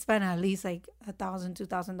probably spend at least like $1,000,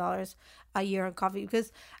 $2,000 a year on coffee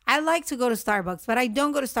because I like to go to Starbucks, but I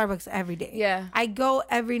don't go to Starbucks every day. Yeah. I go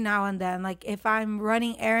every now and then. Like if I'm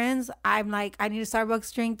running errands, I'm like, I need a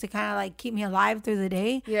Starbucks drink to kind of like keep me alive through the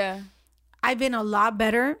day. Yeah. I've been a lot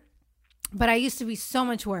better, but I used to be so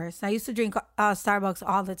much worse. I used to drink Starbucks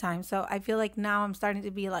all the time. So I feel like now I'm starting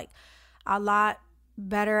to be like a lot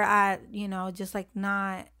better at, just like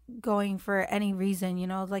not going for any reason,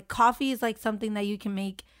 like coffee is like something that you can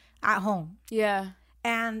make at home. Yeah.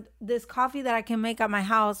 And this coffee that I can make at my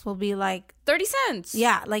house will be like 30 cents.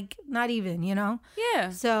 Yeah, like not even, Yeah.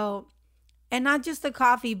 So, and not just the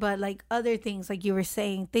coffee, but like other things, like you were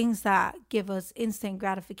saying, things that give us instant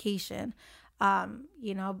gratification.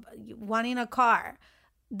 Wanting a car.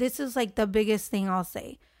 This is like the biggest thing I'll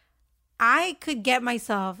say. I could get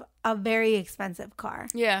myself a very expensive car.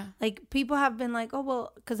 Yeah. Like people have been like, oh,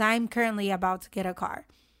 well, because I'm currently about to get a car.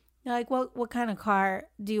 They're like, well, what kind of car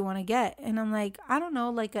do you want to get? And I'm like, I don't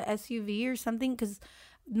know, like a SUV or something. Because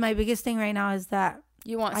my biggest thing right now is that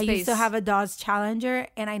you want space. I used to have a Dodge Challenger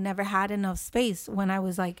and I never had enough space when I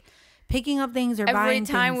was like picking up things or buying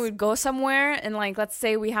things. Every time we would go somewhere and like, let's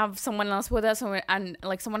say we have someone else with us and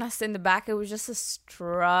like someone has to sit in the back, it was just a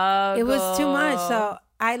struggle. It was too much. So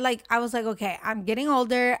I was like, okay, I'm getting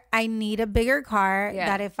older. I need a bigger car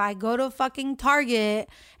that if I go to fucking Target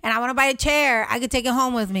and I want to buy a chair, I could take it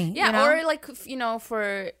home with me. Yeah. Or like,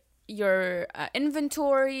 for your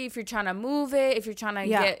inventory, if you're trying to move it, if you're trying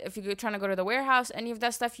to if you're trying to go to the warehouse, any of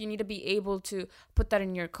that stuff, you need to be able to put that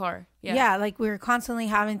in your car. Yeah. Like we were constantly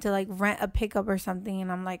having to like rent a pickup or something.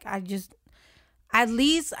 And I'm like, at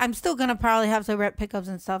least I'm still going to probably have to rent pickups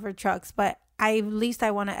and stuff or trucks, but at least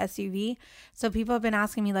I want an SUV. So people have been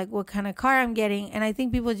asking me like what kind of car I'm getting. And I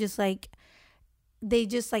think people just like, they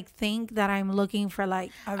just like think that I'm looking for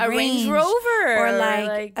like a Range Rover or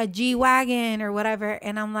like a G-Wagon or whatever.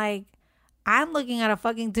 And I'm like, I'm looking at a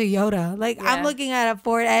fucking Toyota. Like I'm looking at a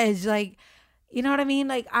Ford Edge. Like, you know what I mean?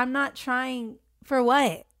 Like I'm not trying for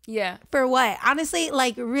what? Yeah. For what? Honestly,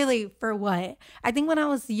 like really for what? I think when I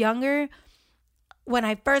was younger, when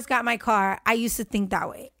I first got my car, I used to think that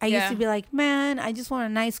way. I used to be like, man, I just want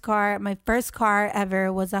a nice car. My first car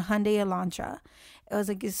ever was a Hyundai Elantra. It was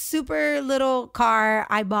like a super little car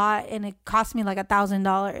I bought and it cost me like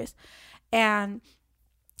 $1,000. And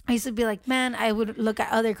I used to be like, man, I would look at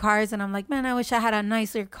other cars and I'm like, man, I wish I had a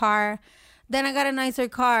nicer car Then I got a nicer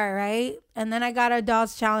car, right? And then I got a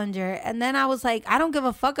Dodge Challenger. And then I was like, I don't give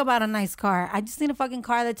a fuck about a nice car. I just need a fucking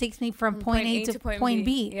car that takes me from point A to point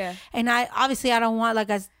B. Yeah. And I don't want like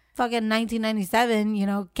a fucking 1997,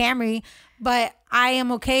 Camry. But I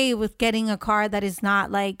am okay with getting a car that is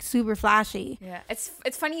not like super flashy. Yeah.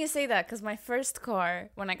 It's funny you say that because my first car,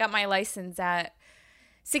 when I got my license at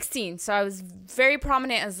 16, so I was very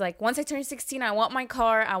prominent as like, once I turned 16, I want a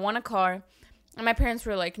car. And my parents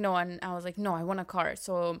were like, no. And I was like, no, I want a car.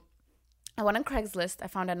 So I went on Craigslist. I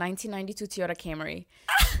found a 1992 Toyota Camry.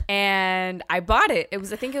 And I bought it. I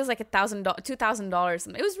think it was like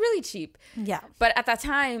 $2,000. It was really cheap. Yeah. But at that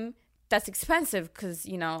time, that's expensive because,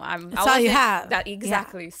 that's all you have. That,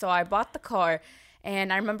 exactly. Yeah. So I bought the car.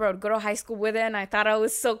 And I remember I would go to high school with it, and I thought I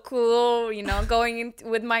was so cool, going in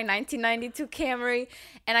with my 1992 Camry.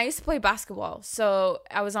 And I used to play basketball. So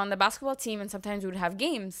I was on the basketball team, and sometimes we would have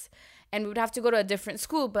games. And we would have to go to a different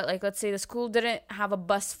school. But, like, let's say the school didn't have a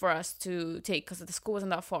bus for us to take because the school wasn't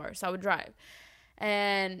that far. So I would drive.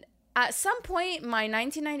 And at some point, my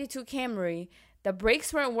 1992 Camry, the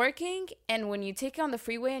brakes weren't working. And when you take it on the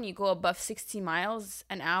freeway and you go above 60 miles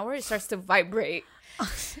an hour, it starts to vibrate.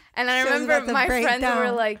 And I remember my friends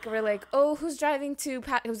were like, oh, who's driving to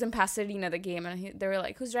it was in Pasadena, the game, and they were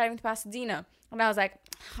like, who's driving to Pasadena? And I was like,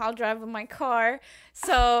 I'll drive with my car.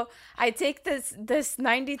 So I take this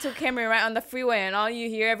 92 Camry right on the freeway, and all you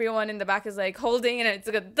hear, everyone in the back is like holding, and it's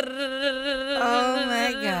like oh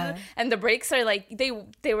my god, and the brakes are like they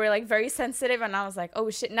were like very sensitive, and I was like, oh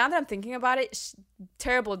shit. Now that I'm thinking about it,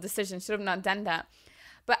 terrible decision, should have not done that.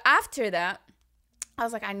 But after that, I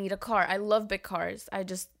was like, I need a car. I love big cars. I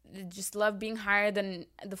just love being higher than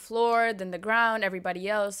the floor, than the ground, everybody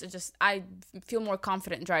else. I feel more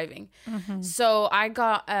confident driving. Mm-hmm. So I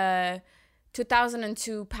got a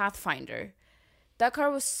 2002 Pathfinder. That car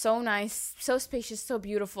was so nice, so spacious, so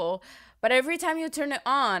beautiful. But every time you turn it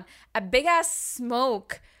on, a big ass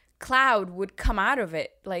smoke cloud would come out of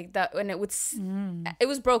it like that, and it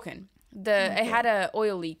was broken. It had a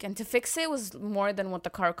oil leak, and to fix it was more than what the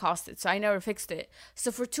car costed, so I never fixed it.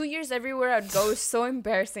 So for 2 years, everywhere I'd go, it was so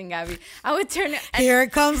embarrassing, Gabby. I would turn it. Here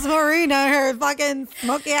comes Marina, her fucking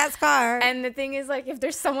smoky ass car. And the thing is, like, if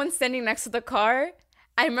there's someone standing next to the car,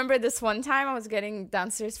 I remember this one time I was getting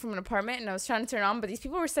downstairs from an apartment, and I was trying to turn on, but these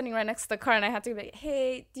people were standing right next to the car, and I had to be like,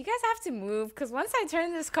 hey, do you guys have to move? Because once I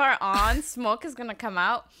turn this car on, smoke is going to come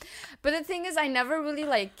out. But the thing is, I never really,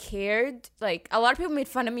 like, cared. Like, a lot of people made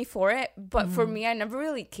fun of me for it, but for me, I never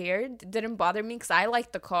really cared. It didn't bother me because I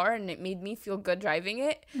liked the car, and it made me feel good driving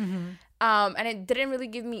it. Mm-hmm. And it didn't really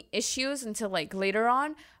give me issues until, like, later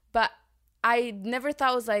on. But I never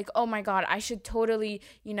thought it was like, oh, my God, I should totally,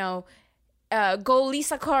 go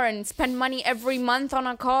lease a car and spend money every month on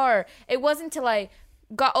a car. It wasn't until I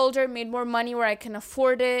got older, made more money where I can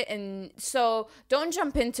afford it. And so don't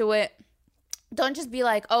jump into it. Don't just be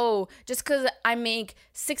like, oh, just because I make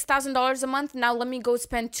 $6,000 a month, now let me go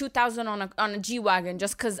spend $2,000 on a G-Wagon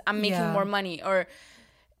just because I'm making more money. Or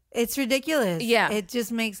it's ridiculous. Yeah. It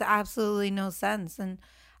just makes absolutely no sense. And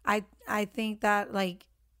I think that, like,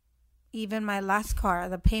 even my last car,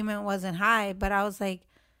 the payment wasn't high, but I was like,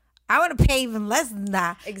 I want to pay even less than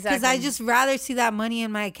that. Exactly. Because I just rather see that money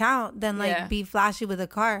in my account than like be flashy with a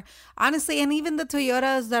car. Honestly, and even the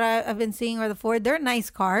Toyotas that I've been seeing or the Ford, they're nice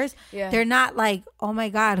cars. Yeah. They're not like, oh my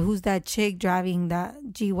God, who's that chick driving that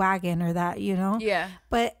G-Wagon or that, Yeah.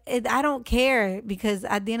 But I don't care because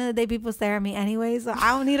at the end of the day, people stare at me anyway. So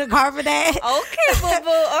I don't need a car for that. Okay,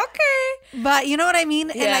 boo-boo. Okay. But you know what I mean?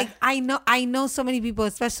 Yeah. And like, I know so many people,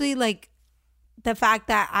 especially like, the fact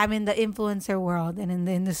that I'm in the influencer world and in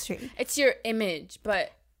the industry. It's your image,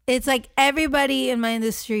 but it's like everybody in my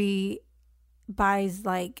industry buys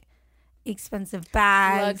like expensive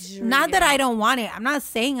bags. Luxury, Not that I don't want it. I'm not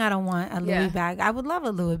saying I don't want a Louis bag. I would love a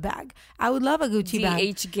Louis bag. I would love a Gucci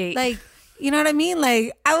bag. DH-gate. Like, you know what I mean?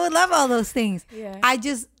 Like, I would love all those things. Yeah. I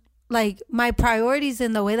just, like, my priorities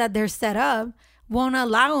in the way that they're set up won't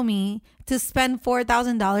allow me to spend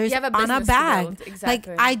 $4,000 on a bag.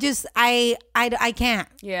 Exactly. Like, I can't.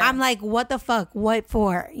 Yeah. I'm like, what the fuck? What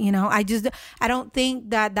for? I don't think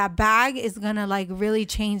that bag is gonna like really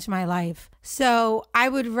change my life. So I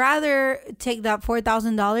would rather take that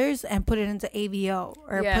 $4,000 and put it into AVO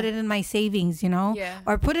or put it in my savings,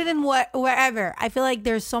 or put it in wherever. I feel like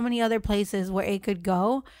there's so many other places where it could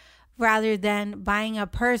go, rather than buying a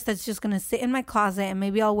purse that's just going to sit in my closet and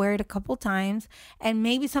maybe I'll wear it a couple times. And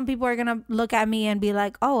maybe some people are going to look at me and be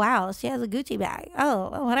like, oh, wow, she has a Gucci bag.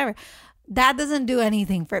 Oh, whatever. That doesn't do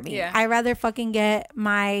anything for me. Yeah. I rather fucking get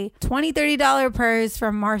my $20, $30 purse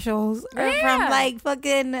from Marshalls or from like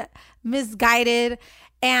fucking Misguided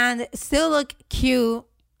and still look cute.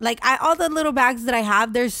 Like all the little bags that I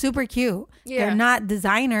have, they're super cute. Yeah. They're not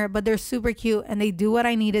designer, but they're super cute and they do what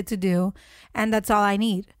I needed to do. And that's all I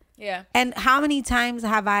need. Yeah. And how many times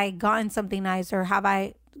have I gotten something nice or have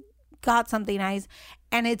I got something nice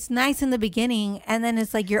and it's nice in the beginning and then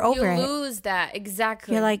it's like you're over it. You lose that.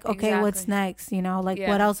 Exactly. You're like, okay, what's next? You know, like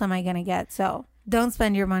what else am I going to get? So don't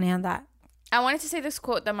spend your money on that. I wanted to say this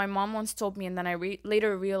quote that my mom once told me and then I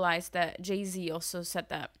later realized that Jay-Z also said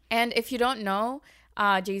that. And if you don't know,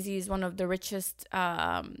 Jay-Z is one of the richest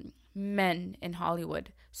men in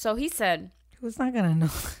Hollywood. So he said... Who's not going to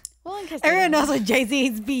know? Well, in case everyone knows what Jay-Z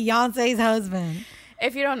is, Beyonce's husband.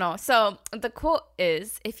 If you don't know. So the quote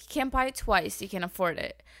is, if you can't buy it twice, you can afford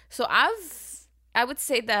it. So I would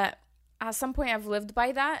say that at some point I've lived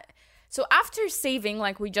by that. So after saving,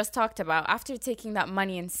 like we just talked about, after taking that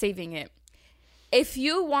money and saving it, if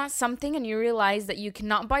you want something and you realize that you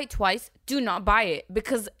cannot buy it twice, do not buy it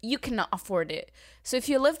because you cannot afford it. So if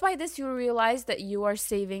you live by this, you will realize that you are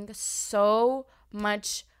saving so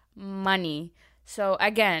much money. So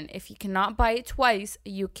again, if you cannot buy it twice,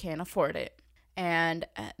 you can't afford it. And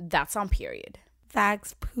that's on period.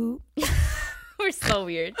 Facts, poop. We're so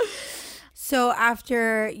weird. So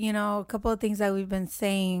after, you know, a couple of things that we've been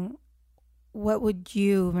saying, what would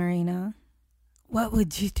you, Marina? What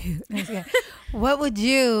would you do? What would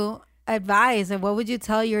you advise and what would you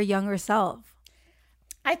tell your younger self?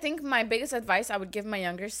 I think my biggest advice I would give my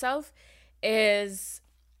younger self is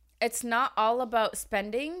it's not all about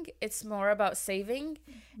spending. It's more about saving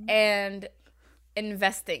and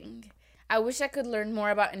investing. I wish I could learn more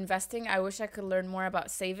about investing. I wish I could learn more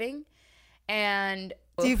about saving. And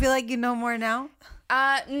do you feel like you know more now?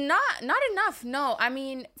 Not enough. No, I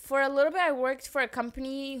mean, for a little bit, I worked for a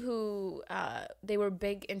company who they were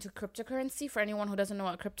big into cryptocurrency. For anyone who doesn't know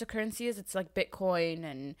what cryptocurrency is, it's like Bitcoin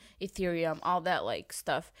and Ethereum, all that like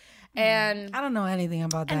stuff. And I don't know anything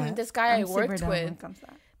about that. And this guy I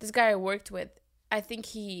worked with, I think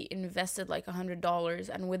he invested like $100,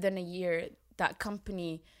 and within a year, that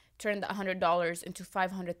company turned the $100 into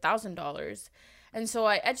 $500,000. And so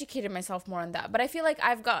I educated myself more on that. But I feel like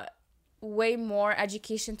I've got way more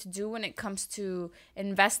education to do when it comes to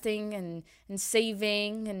investing and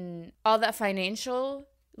saving and all that financial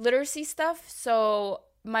literacy stuff. So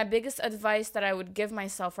my biggest advice that I would give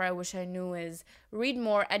myself, or I wish I knew, is read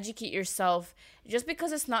more, educate yourself. Just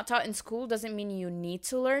because it's not taught in school doesn't mean you need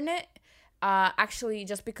to learn it. Actually,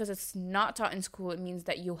 just because it's not taught in school, it means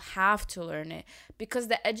that you have to learn it. Because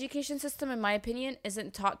the education system, in my opinion,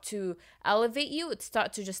 isn't taught to elevate you. It's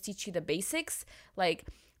taught to just teach you the basics. Like,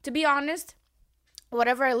 to be honest,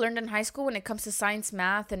 whatever I learned in high school when it comes to science,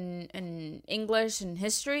 math, and English and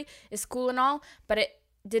history is cool and all, but it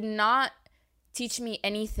did not teach me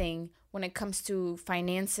anything when it comes to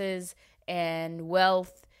finances and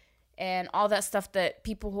wealth and all that stuff that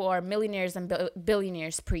people who are millionaires and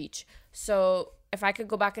billionaires preach. So if I could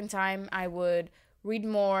go back in time, I would read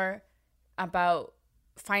more about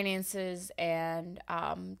finances and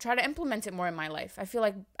try to implement it more in my life. I feel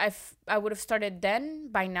like I would have started then.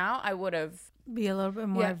 By now, I would have be a little bit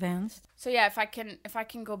more advanced. So yeah, if I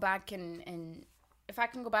can go back and if I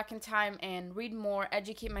can go back in time and read more,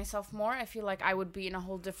 educate myself more, I feel like I would be in a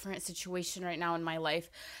whole different situation right now in my life.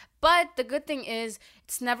 But the good thing is,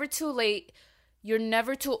 it's never too late. You're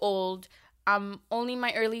never too old. I'm only in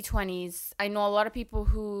my early 20s. I know a lot of people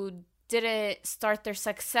who didn't start their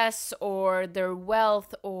success or their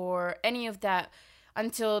wealth or any of that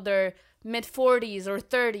until their mid 40s or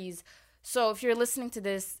 30s. So if you're listening to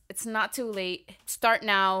this, it's not too late. Start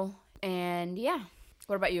now. And yeah.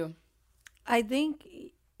 What about you? I think,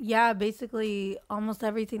 yeah, basically almost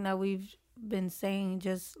everything that we've been saying,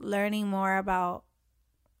 just learning more about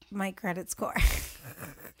my credit score.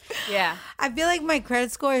 Yeah. I feel like my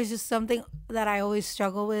credit score is just something that I always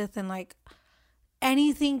struggle with, and like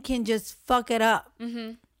anything can just fuck it up.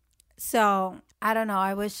 Mm-hmm. So I don't know.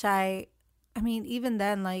 I wish I mean, even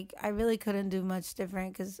then, like I really couldn't do much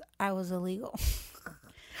different because I was illegal.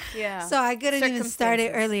 Yeah. So I couldn't even start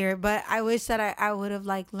it earlier, but I wish that I would have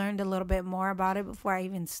like learned a little bit more about it before I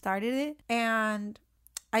even started it. And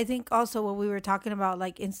I think also what we were talking about,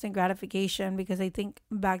 like instant gratification, because I think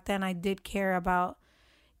back then I did care about,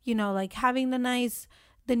 you know, like having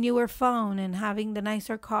the newer phone and having the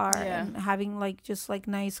nicer car and having like just like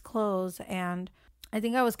nice clothes. And I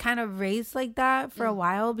think I was kind of raised like that for a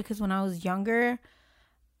while, because when I was younger,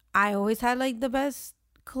 I always had like the best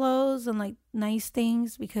clothes and like nice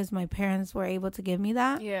things because my parents were able to give me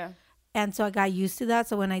that. Yeah. And so I got used to that.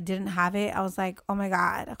 So when I didn't have it, I was like, oh my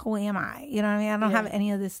God, who am I? You know what I mean? I don't have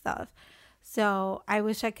any of this stuff. So I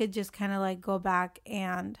wish I could just kind of like go back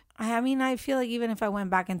and I feel like even if I went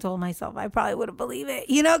back and told myself, I probably wouldn't believe it,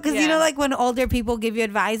 because like when older people give you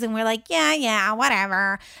advice and we're like, yeah,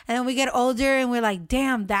 whatever. And then we get older and we're like,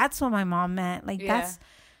 damn, that's what my mom meant. Like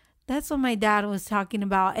that's what my dad was talking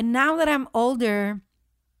about. And now that I'm older,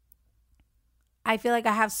 I feel like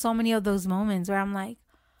I have so many of those moments where I'm like,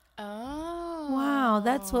 oh, wow,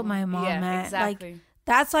 that's what my mom meant. Exactly. Like,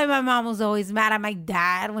 that's why my mom was always mad at my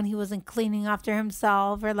dad when he wasn't cleaning after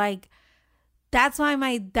himself, or like, that's why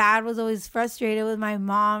my dad was always frustrated with my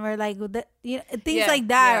mom, or like with things like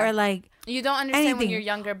that, or like you don't understand when you're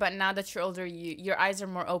younger, but now that you're older, your eyes are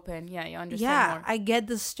more open. Yeah, you understand more. I get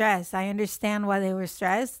the stress. I understand why they were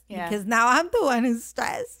stressed because now I'm the one who's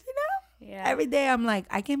stressed. Yeah. Every day I'm like,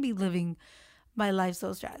 I can't be living my life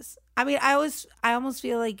so stressed. I mean, I almost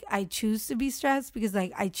feel like I choose to be stressed because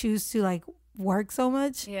like I choose to like work so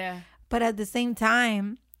much. Yeah. But at the same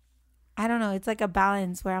time, I don't know. It's like a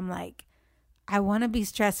balance where I'm like, I want to be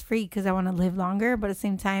stress free because I want to live longer, but at the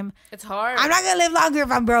same time, it's hard. I'm not gonna live longer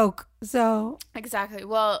if I'm broke. So exactly.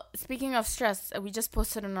 Well, speaking of stress, we just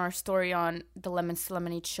posted on our story on the Lemons to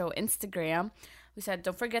Lemonade Show Instagram. We said,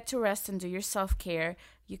 don't forget to rest and do your self-care.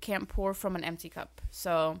 You can't pour from an empty cup.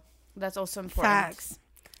 So that's also important. Facts.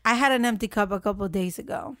 I had an empty cup a couple of days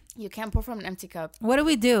ago. You can't pour from an empty cup. What do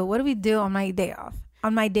we do? What do we do on my day off?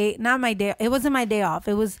 On my day, not my day. It wasn't my day off.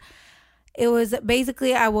 It was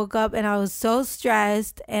basically I woke up and I was so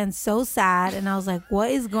stressed and so sad. And I was like, what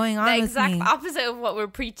is going on with me? The exact opposite of what we're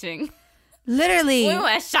preaching. Literally. We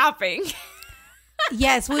went shopping.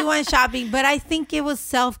 Yes, we went shopping. But I think it was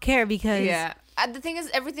self-care because. Yeah. The thing is,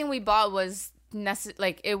 everything we bought was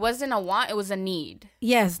it wasn't a want, it was a need.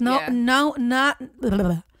 Yes. None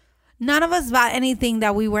of us bought anything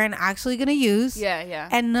that we weren't actually going to use. Yeah.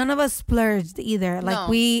 And none of us splurged either. Like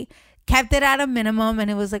we kept it at a minimum and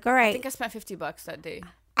it was like, all right. I think I spent $50 that day.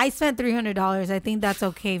 I spent $300. I think that's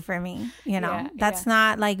okay for me. That's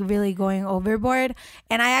not like really going overboard.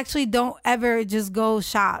 And I actually don't ever just go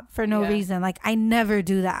shop for no reason. Like I never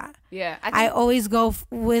do that. Yeah. I always go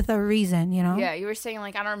with a reason, Yeah. You were saying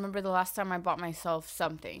like, I don't remember the last time I bought myself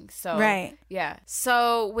something. So, right. Yeah.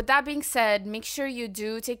 So with that being said, make sure you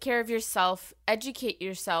do take care of yourself, educate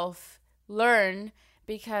yourself, learn,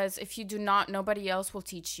 because if you do not, nobody else will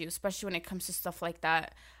teach you, especially when it comes to stuff like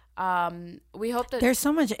that. We hope that there's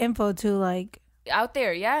so much info too, like out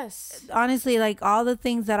there. Yes, honestly, like all the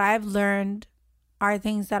things that I've learned are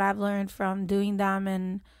things that I've learned from doing them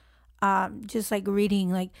and just like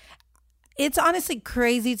reading. Like it's honestly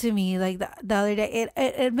crazy to me. Like the other day,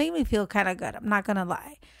 it made me feel kind of good. I'm not gonna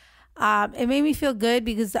lie. It made me feel good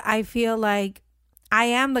because I feel like I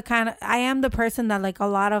am the person that like a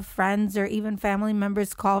lot of friends or even family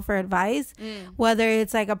members call for advice, whether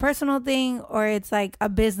it's like a personal thing or it's like a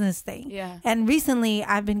business thing. Yeah. And recently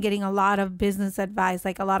I've been getting a lot of business advice,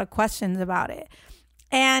 like a lot of questions about it.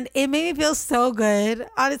 And it made me feel so good.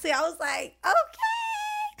 Honestly, I was like,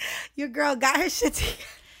 okay, your girl got her shit together.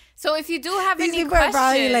 So if you do have any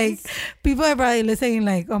questions, people are probably listening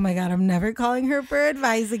like, oh my God, I'm never calling her for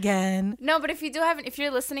advice again. No, but if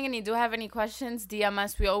you're listening and you do have any questions, DM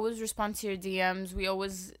us. We always respond to your DMs.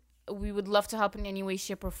 We would love to help in any way,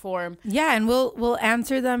 shape, or form. Yeah, and we'll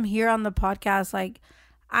answer them here on the podcast. Like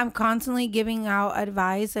I'm constantly giving out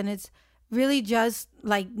advice, and it's really just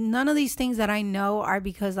like none of these things that I know are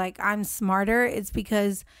because like I'm smarter. It's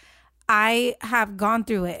because I have gone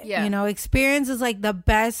through it. Yeah. Experience is like the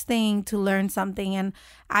best thing to learn something. And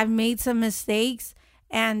I've made some mistakes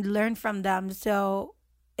and learned from them. So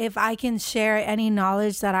if I can share any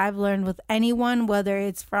knowledge that I've learned with anyone, whether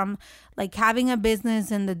it's from like having a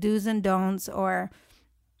business and the do's and don'ts, or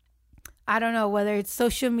I don't know, whether it's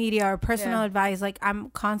social media or personal advice, like I'm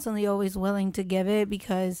constantly always willing to give it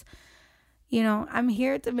because I'm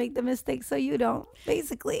here to make the mistakes so you don't,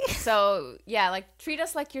 basically. So, yeah, like, treat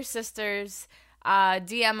us like your sisters.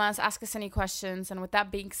 DM us, ask us any questions. And with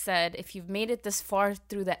that being said, if you've made it this far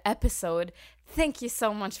through the episode, thank you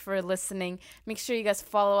so much for listening. Make sure you guys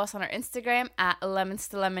follow us on our Instagram at Lemons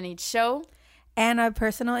to Lemonade Show. And our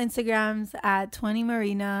personal Instagrams at 20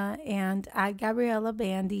 Marina and at Gabriella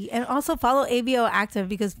Bandy. And also follow ABO Active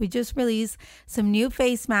because we just released some new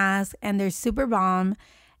face masks and they're super bomb.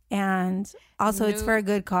 And also it's for a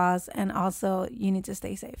good cause. And also you need to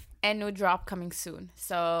stay safe. And new drop coming soon.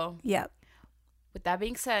 So, yep. With that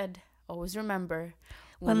being said, always remember,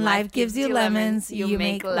 when life gives you lemons, you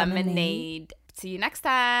make lemonade. See you next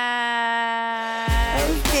time.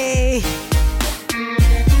 Okay.